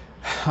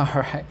 All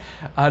right.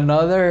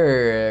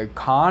 Another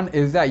con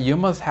is that you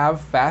must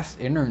have fast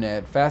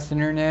internet. Fast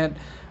internet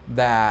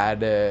that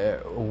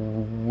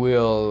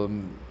will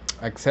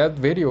accept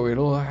video.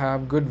 It'll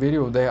have good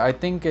video. I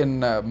think in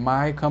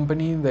my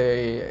company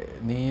they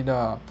need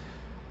 10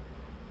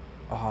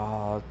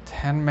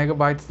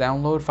 megabytes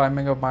download, 5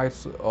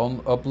 megabytes on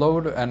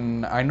upload,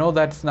 and I know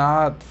that's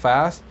not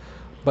fast,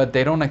 but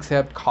they don't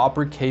accept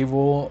copper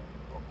cable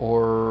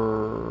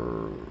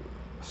or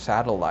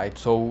satellite.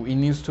 So it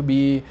needs to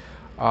be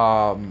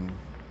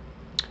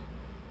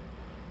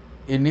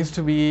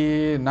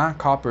not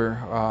copper.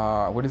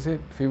 What is it?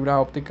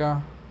 Fibra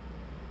óptica,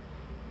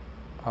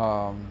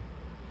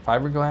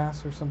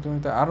 fiberglass or something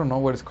like that. I don't know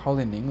what it's called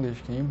in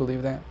English. Can you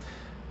believe that?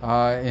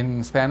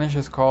 In Spanish,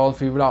 it's called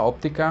fibra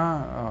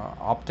óptica,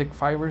 optic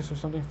fibers or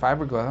something.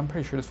 Fiberglass. I'm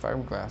pretty sure it's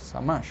fiberglass.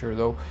 I'm not sure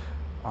though.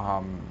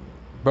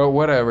 But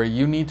whatever.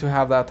 You need to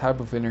have that type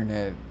of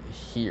internet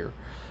here,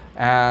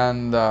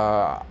 and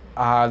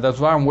that's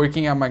why I'm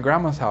working at my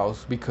grandma's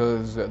house,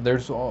 because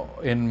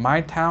in my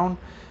town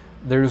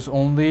there's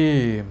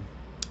only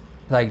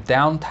like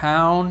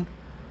downtown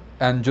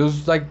and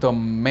just like the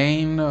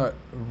main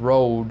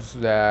roads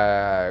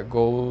that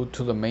go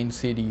to the main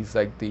cities,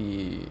 like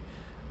the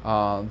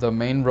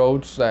main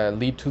roads that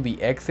lead to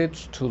the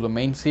exits to the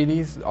main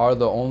cities are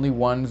the only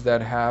ones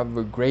that have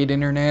a great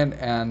internet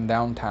and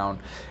downtown.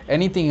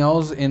 Anything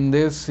else in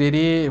this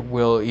city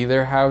will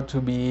either have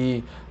to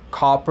be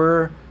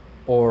copper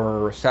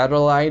or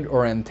satellite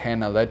or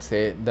antenna. That's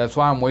it. That's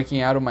why I'm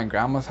working out of my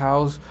grandma's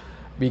house,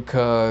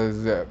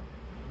 because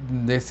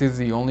this is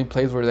the only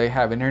place where they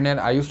have internet.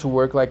 I used to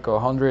work like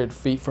 100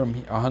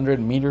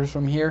 meters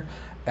from here,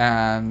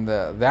 and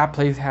that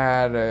place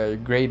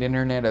had great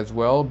internet as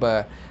well,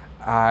 but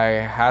I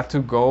had to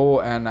go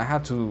and I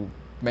had to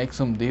make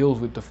some deals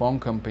with the phone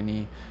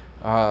company.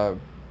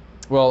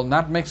 Well,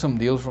 not make some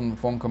deals from the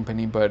phone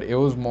company, but it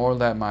was more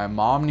that my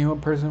mom knew a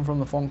person from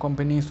the phone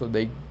company, so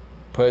they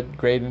put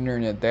great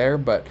internet there,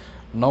 but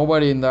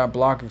nobody in that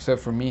block except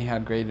for me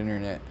had great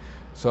internet.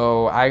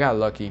 So I got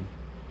lucky.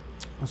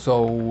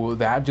 So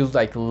that just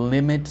like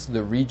limits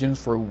the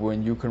regions for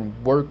when you can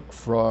work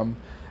from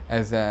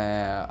as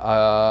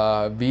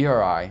a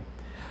VRI.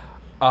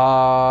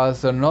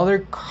 So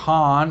another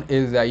con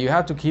is that you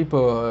have to keep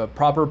a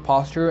proper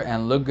posture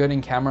and look good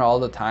in camera all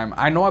the time.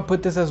 I know I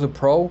put this as a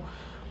pro,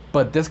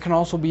 but this can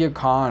also be a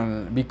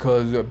con,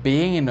 because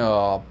being in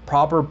a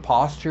proper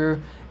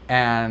posture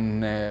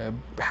and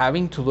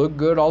having to look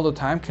good all the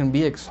time can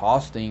be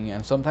exhausting.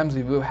 And sometimes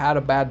if you've had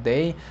a bad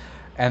day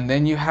and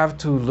then you have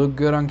to look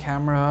good on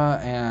camera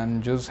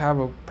and just have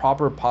a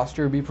proper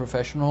posture, be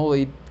professional,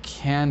 it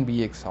can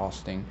be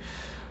exhausting.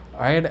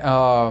 All right.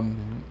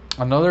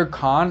 Another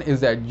con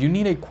is that you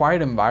need a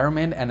quiet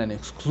environment and an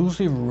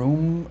exclusive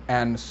room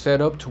and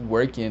setup to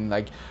work in.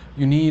 Like,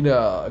 you need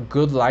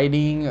good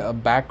lighting, a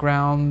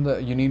background.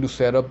 You need to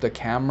set up the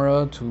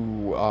camera to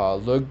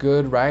look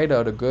good, right,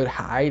 at a good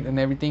height and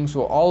everything.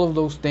 So all of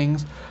those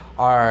things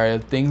are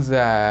things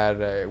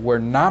that were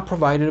not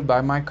provided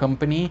by my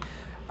company.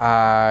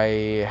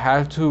 I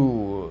had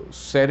to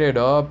set it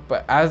up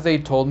as they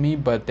told me,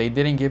 but they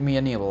didn't give me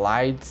any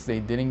lights. They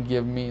didn't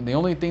give me, the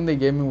only thing they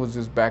gave me was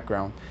this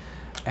background,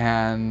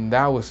 and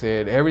that was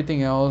it.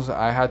 Everything else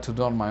I had to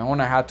do on my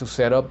own. I had to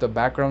set up the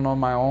background on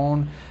my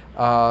own.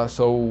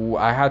 So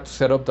I had to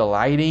set up the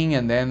lighting,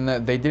 and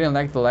then they didn't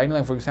like the lighting.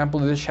 Like, for example,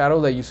 this shadow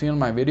that you see in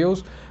my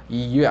videos,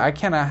 I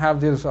cannot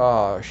have these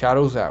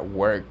shadows at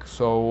work.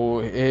 So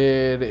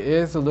it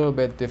is a little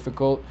bit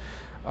difficult.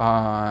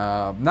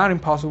 Not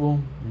impossible,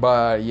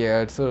 but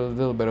yeah, it's a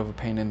little bit of a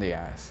pain in the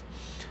ass.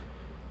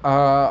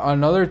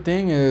 Another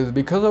thing is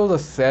because of the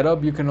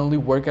setup, you can only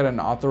work at an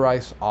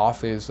authorized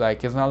office.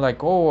 Like it's not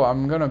like, oh,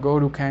 I'm gonna go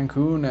to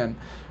Cancun and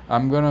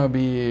I'm gonna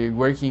be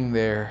working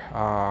there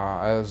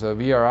as a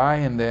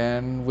VRI, and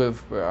then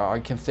with I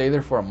can stay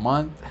there for a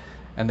month,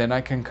 and then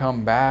I can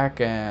come back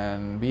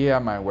and be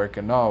at my work.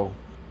 And no,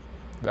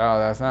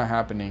 that's not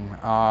happening.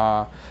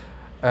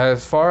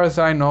 As far as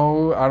I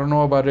know, I don't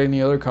know about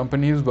any other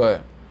companies,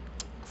 but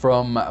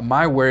from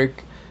my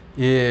work,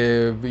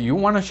 if you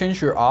want to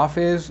change your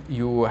office,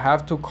 you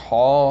have to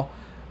call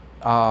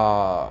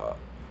uh,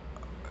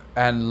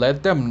 and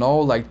let them know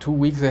like 2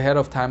 weeks ahead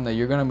of time that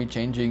you're going to be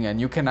changing, and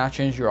you cannot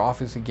change your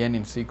office again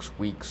in 6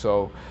 weeks.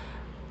 So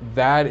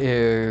that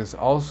is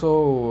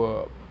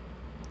also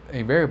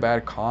a very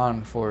bad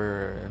con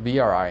for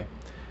VRI.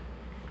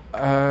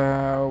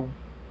 Uh,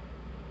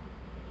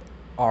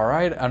 all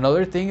right.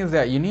 Another thing is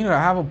that you need to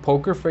have a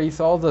poker face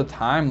all the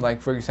time. Like,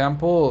 for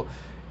example,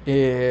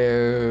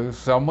 if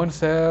someone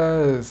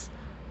says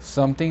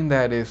something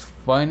that is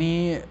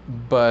funny,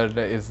 but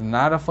it's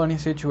not a funny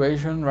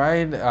situation,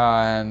 right?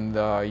 And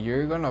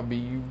you're gonna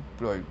be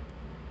like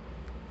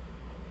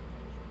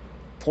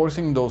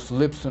forcing those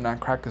lips to not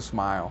crack a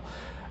smile.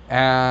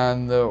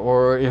 And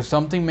or if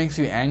something makes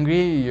you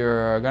angry,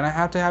 you're gonna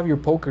have to have your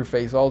poker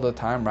face all the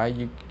time, right?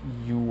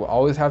 You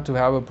always have to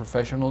have a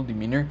professional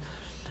demeanor.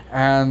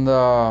 And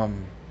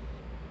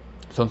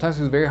sometimes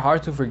it's very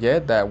hard to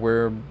forget that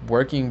we're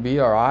working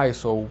VRI,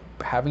 so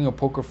having a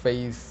poker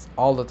face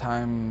all the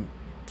time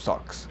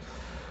sucks.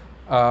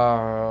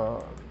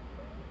 Uh,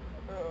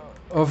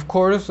 of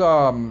course,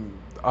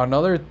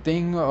 another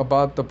thing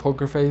about the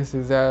poker face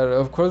is that,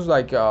 of course,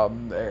 like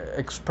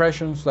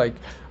expressions like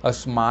a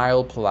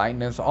smile,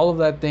 politeness, all of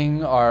that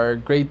thing are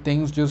great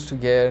things just to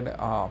get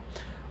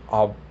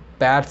a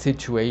bad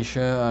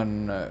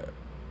situation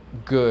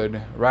good,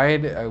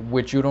 right?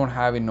 Which you don't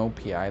have in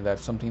OPI.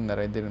 That's something that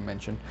I didn't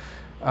mention.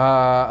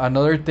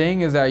 Another thing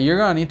is that you're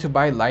gonna need to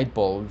buy light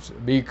bulbs,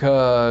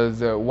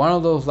 because one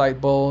of those light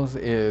bulbs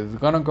is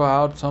gonna go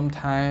out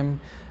sometime,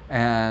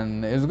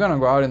 and it's gonna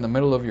go out in the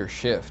middle of your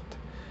shift.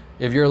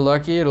 If you're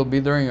lucky, it'll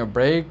be during a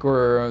break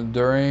or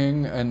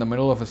during in the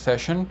middle of a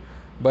session.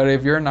 But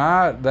if you're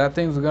not, that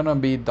thing's gonna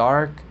be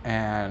dark,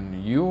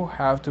 and you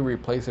have to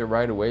replace it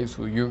right away.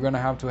 So you're gonna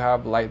have to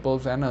have light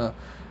bulbs and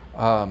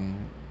um,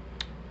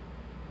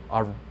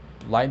 a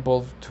light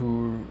bulb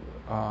to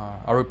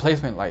a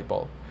replacement light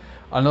bulb.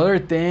 Another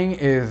thing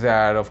is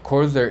that, of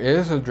course, there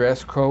is a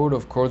dress code.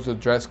 Of course, the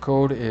dress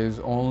code is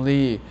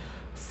only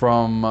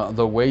from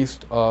the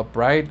waist up,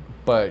 right?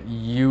 But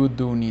you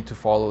do need to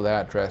follow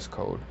that dress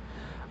code.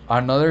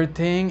 Another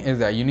thing is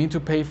that you need to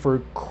pay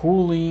for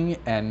cooling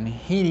and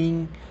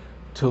heating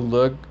to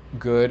look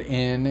good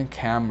in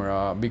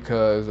camera,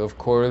 because of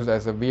course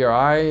as a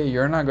VRI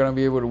you're not going to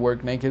be able to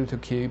work naked to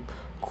keep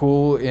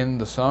cool in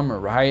the summer,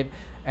 right?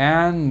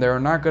 And they're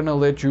not going to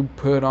let you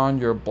put on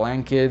your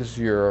blankets,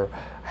 your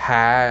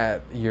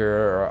hat,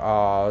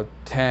 your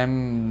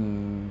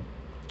 10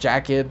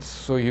 jackets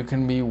so you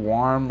can be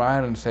warm,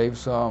 right, and save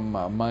some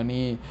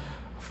money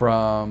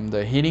from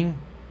the heating.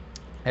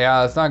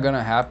 Yeah, it's not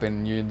gonna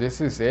happen. This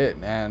is it,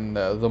 and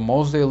the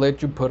most they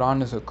let you put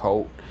on is a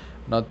coat,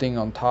 nothing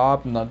on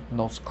top,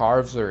 no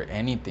scarves or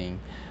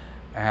anything.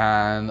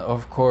 And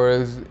of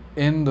course,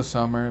 in the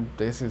summer,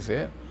 this is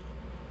it.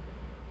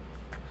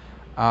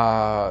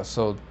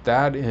 So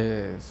that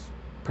is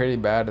pretty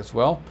bad as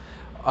well.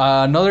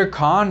 Another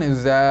con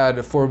is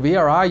that for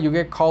VRI, you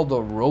get called a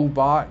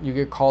robot, you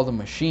get called a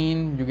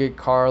machine, you get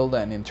called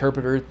an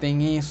interpreter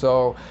thingy.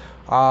 So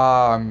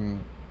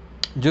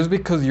just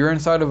because you're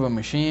inside of a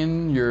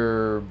machine,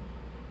 your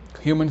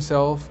human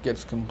self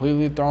gets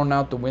completely thrown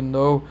out the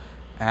window,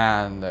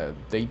 and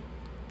they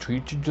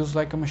treat you just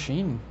like a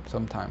machine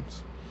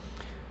sometimes.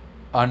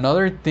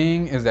 Another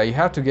thing is that you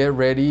have to get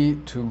ready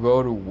to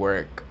go to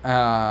work.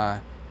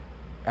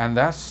 And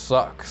that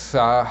sucks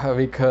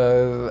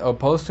because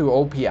opposed to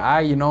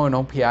OPI, in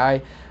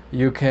OPI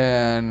you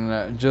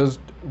can just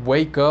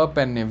wake up,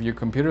 and if your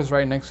computer's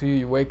right next to you,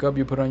 you wake up,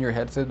 you put on your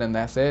headset, and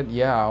that's it.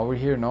 Yeah, over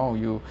here, no,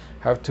 you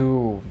have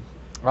to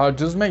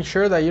just make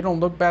sure that you don't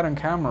look bad on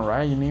camera,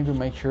 right? You need to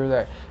make sure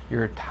that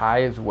your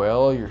tie is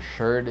well, your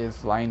shirt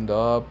is lined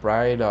up,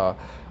 right?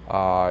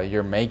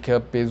 Your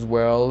makeup is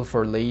well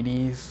for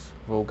ladies,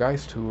 well,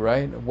 guys too,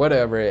 right?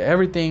 Whatever,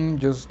 everything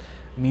just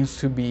needs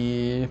to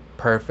be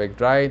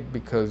perfect, right?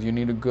 Because you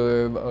need to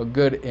give a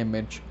good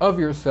image of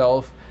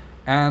yourself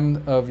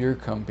and of your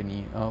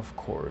company, of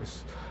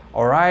course.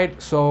 All right,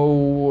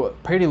 so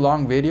pretty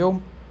long video,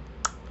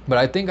 but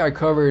I think I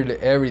covered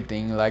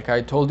everything. Like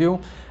I told you,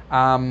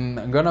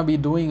 I'm gonna be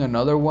doing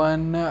another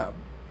one,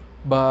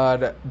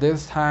 but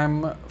this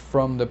time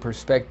from the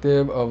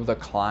perspective of the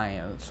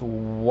clients.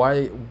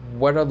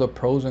 What are the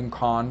pros and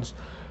cons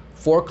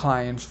for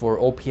clients for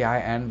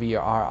OPI and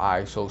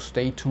VRI? So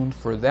stay tuned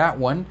for that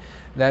one.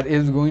 That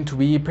is going to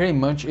be pretty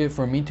much it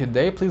for me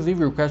today. Please leave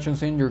your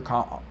questions in your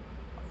comments.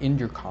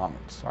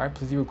 All right,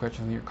 please leave your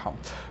questions in your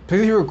comments.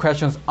 Please leave your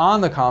questions on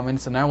the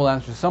comments, and I will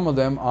answer some of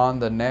them on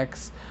the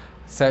next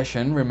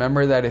session.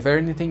 Remember that if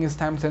anything is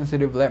time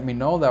sensitive, let me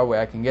know. That way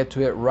I can get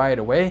to it right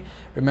away.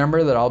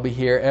 Remember that I'll be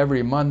here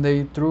every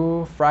Monday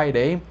through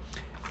Friday.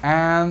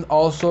 And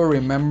also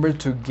remember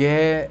to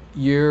get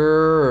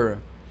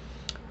your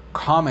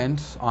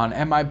comments on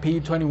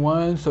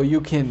MIP21 so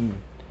you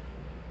can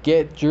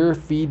get your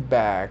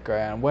feedback.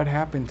 And what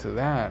happened to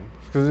that?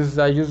 Because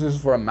I use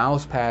this for a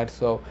mouse pad,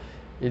 so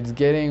it's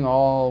getting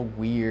all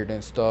weird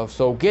and stuff.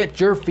 So get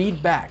your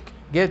feedback.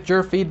 Get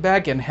your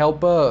feedback and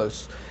help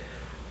us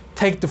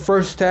take the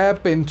first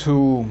step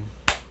into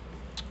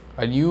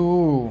a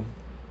new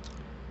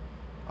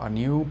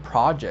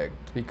project.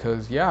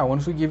 Because yeah,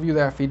 once we give you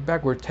that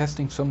feedback, we're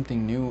testing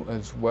something new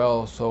as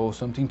well, so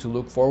something to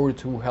look forward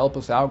to. Help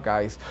us out,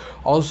 guys.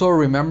 Also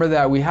remember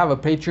that we have a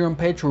Patreon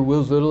page for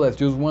as little as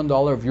just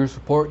 $1 of your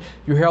support.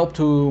 You help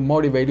to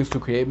motivate us to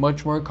create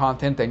much more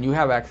content, and you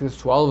have access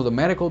to all of the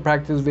medical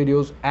practice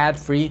videos,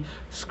 ad-free,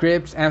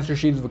 scripts, answer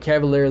sheets,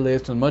 vocabulary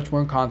lists, and much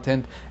more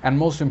content. And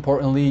most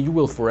importantly, you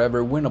will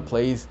forever win a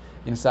place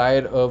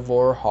inside of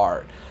our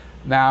heart.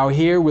 Now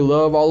here, we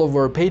love all of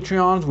our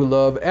Patreons. We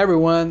love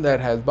everyone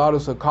that has bought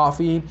us a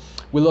coffee.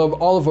 We love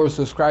all of our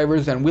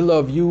subscribers, and we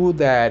love you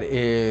that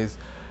is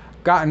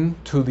gotten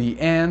to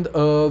the end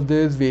of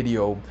this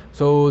video.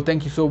 So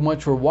thank you so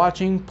much for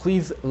watching.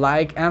 Please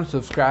like and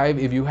subscribe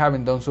if you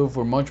haven't done so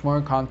for much more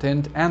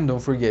content, and don't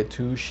forget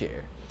to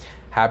share.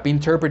 Happy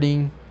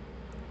interpreting.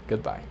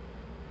 Goodbye.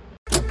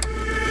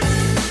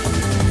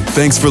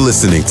 Thanks for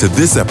listening to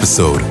this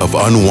episode of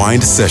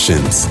Unwind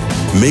Sessions.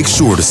 Make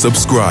sure to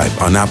subscribe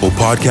on Apple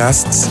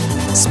Podcasts,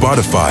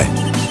 Spotify,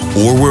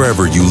 or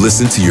wherever you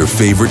listen to your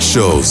favorite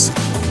shows.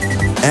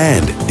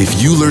 And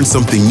if you learned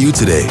something new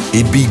today,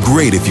 it'd be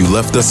great if you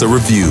left us a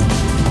review.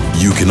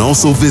 You can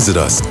also visit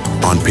us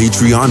on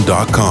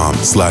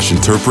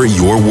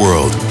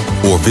patreon.com/interpretyourworld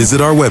or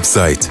visit our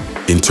website,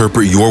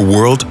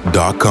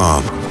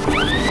 interpretyourworld.com.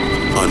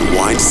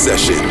 Unwind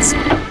Sessions.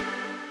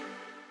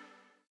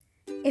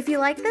 If you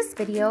like this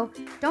video,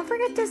 don't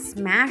forget to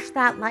smash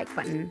that like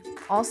button.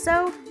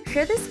 Also,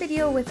 share this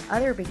video with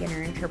other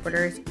beginner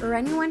interpreters or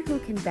anyone who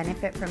can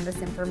benefit from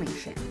this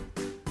information.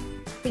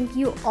 Thank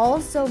you all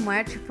so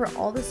much for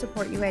all the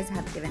support you guys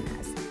have given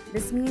us.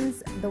 This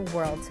means the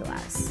world to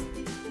us.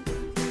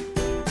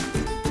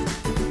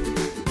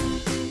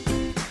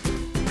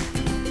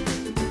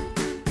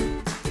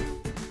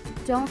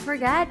 Don't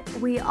forget,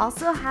 we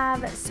also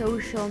have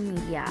social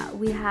media.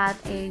 We have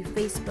a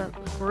Facebook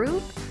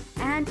group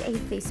and a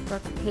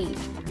Facebook page.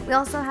 We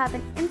also have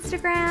an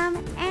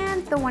Instagram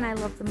and the one I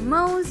love the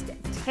most,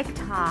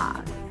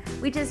 TikTok.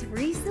 We just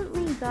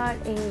recently got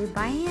a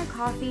Buy Me a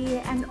Coffee,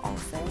 and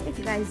also, if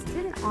you guys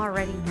didn't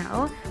already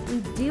know,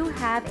 we do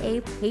have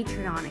a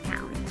Patreon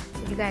account.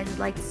 If you guys would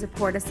like to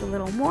support us a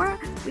little more,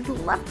 we'd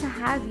love to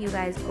have you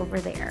guys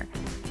over there.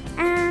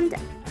 And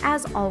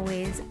as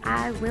always,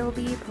 I will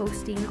be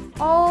posting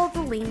all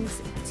the links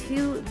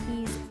to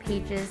these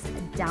pages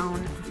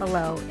down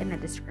below in the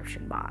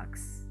description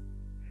box.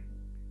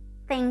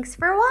 Thanks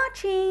for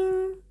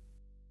watching!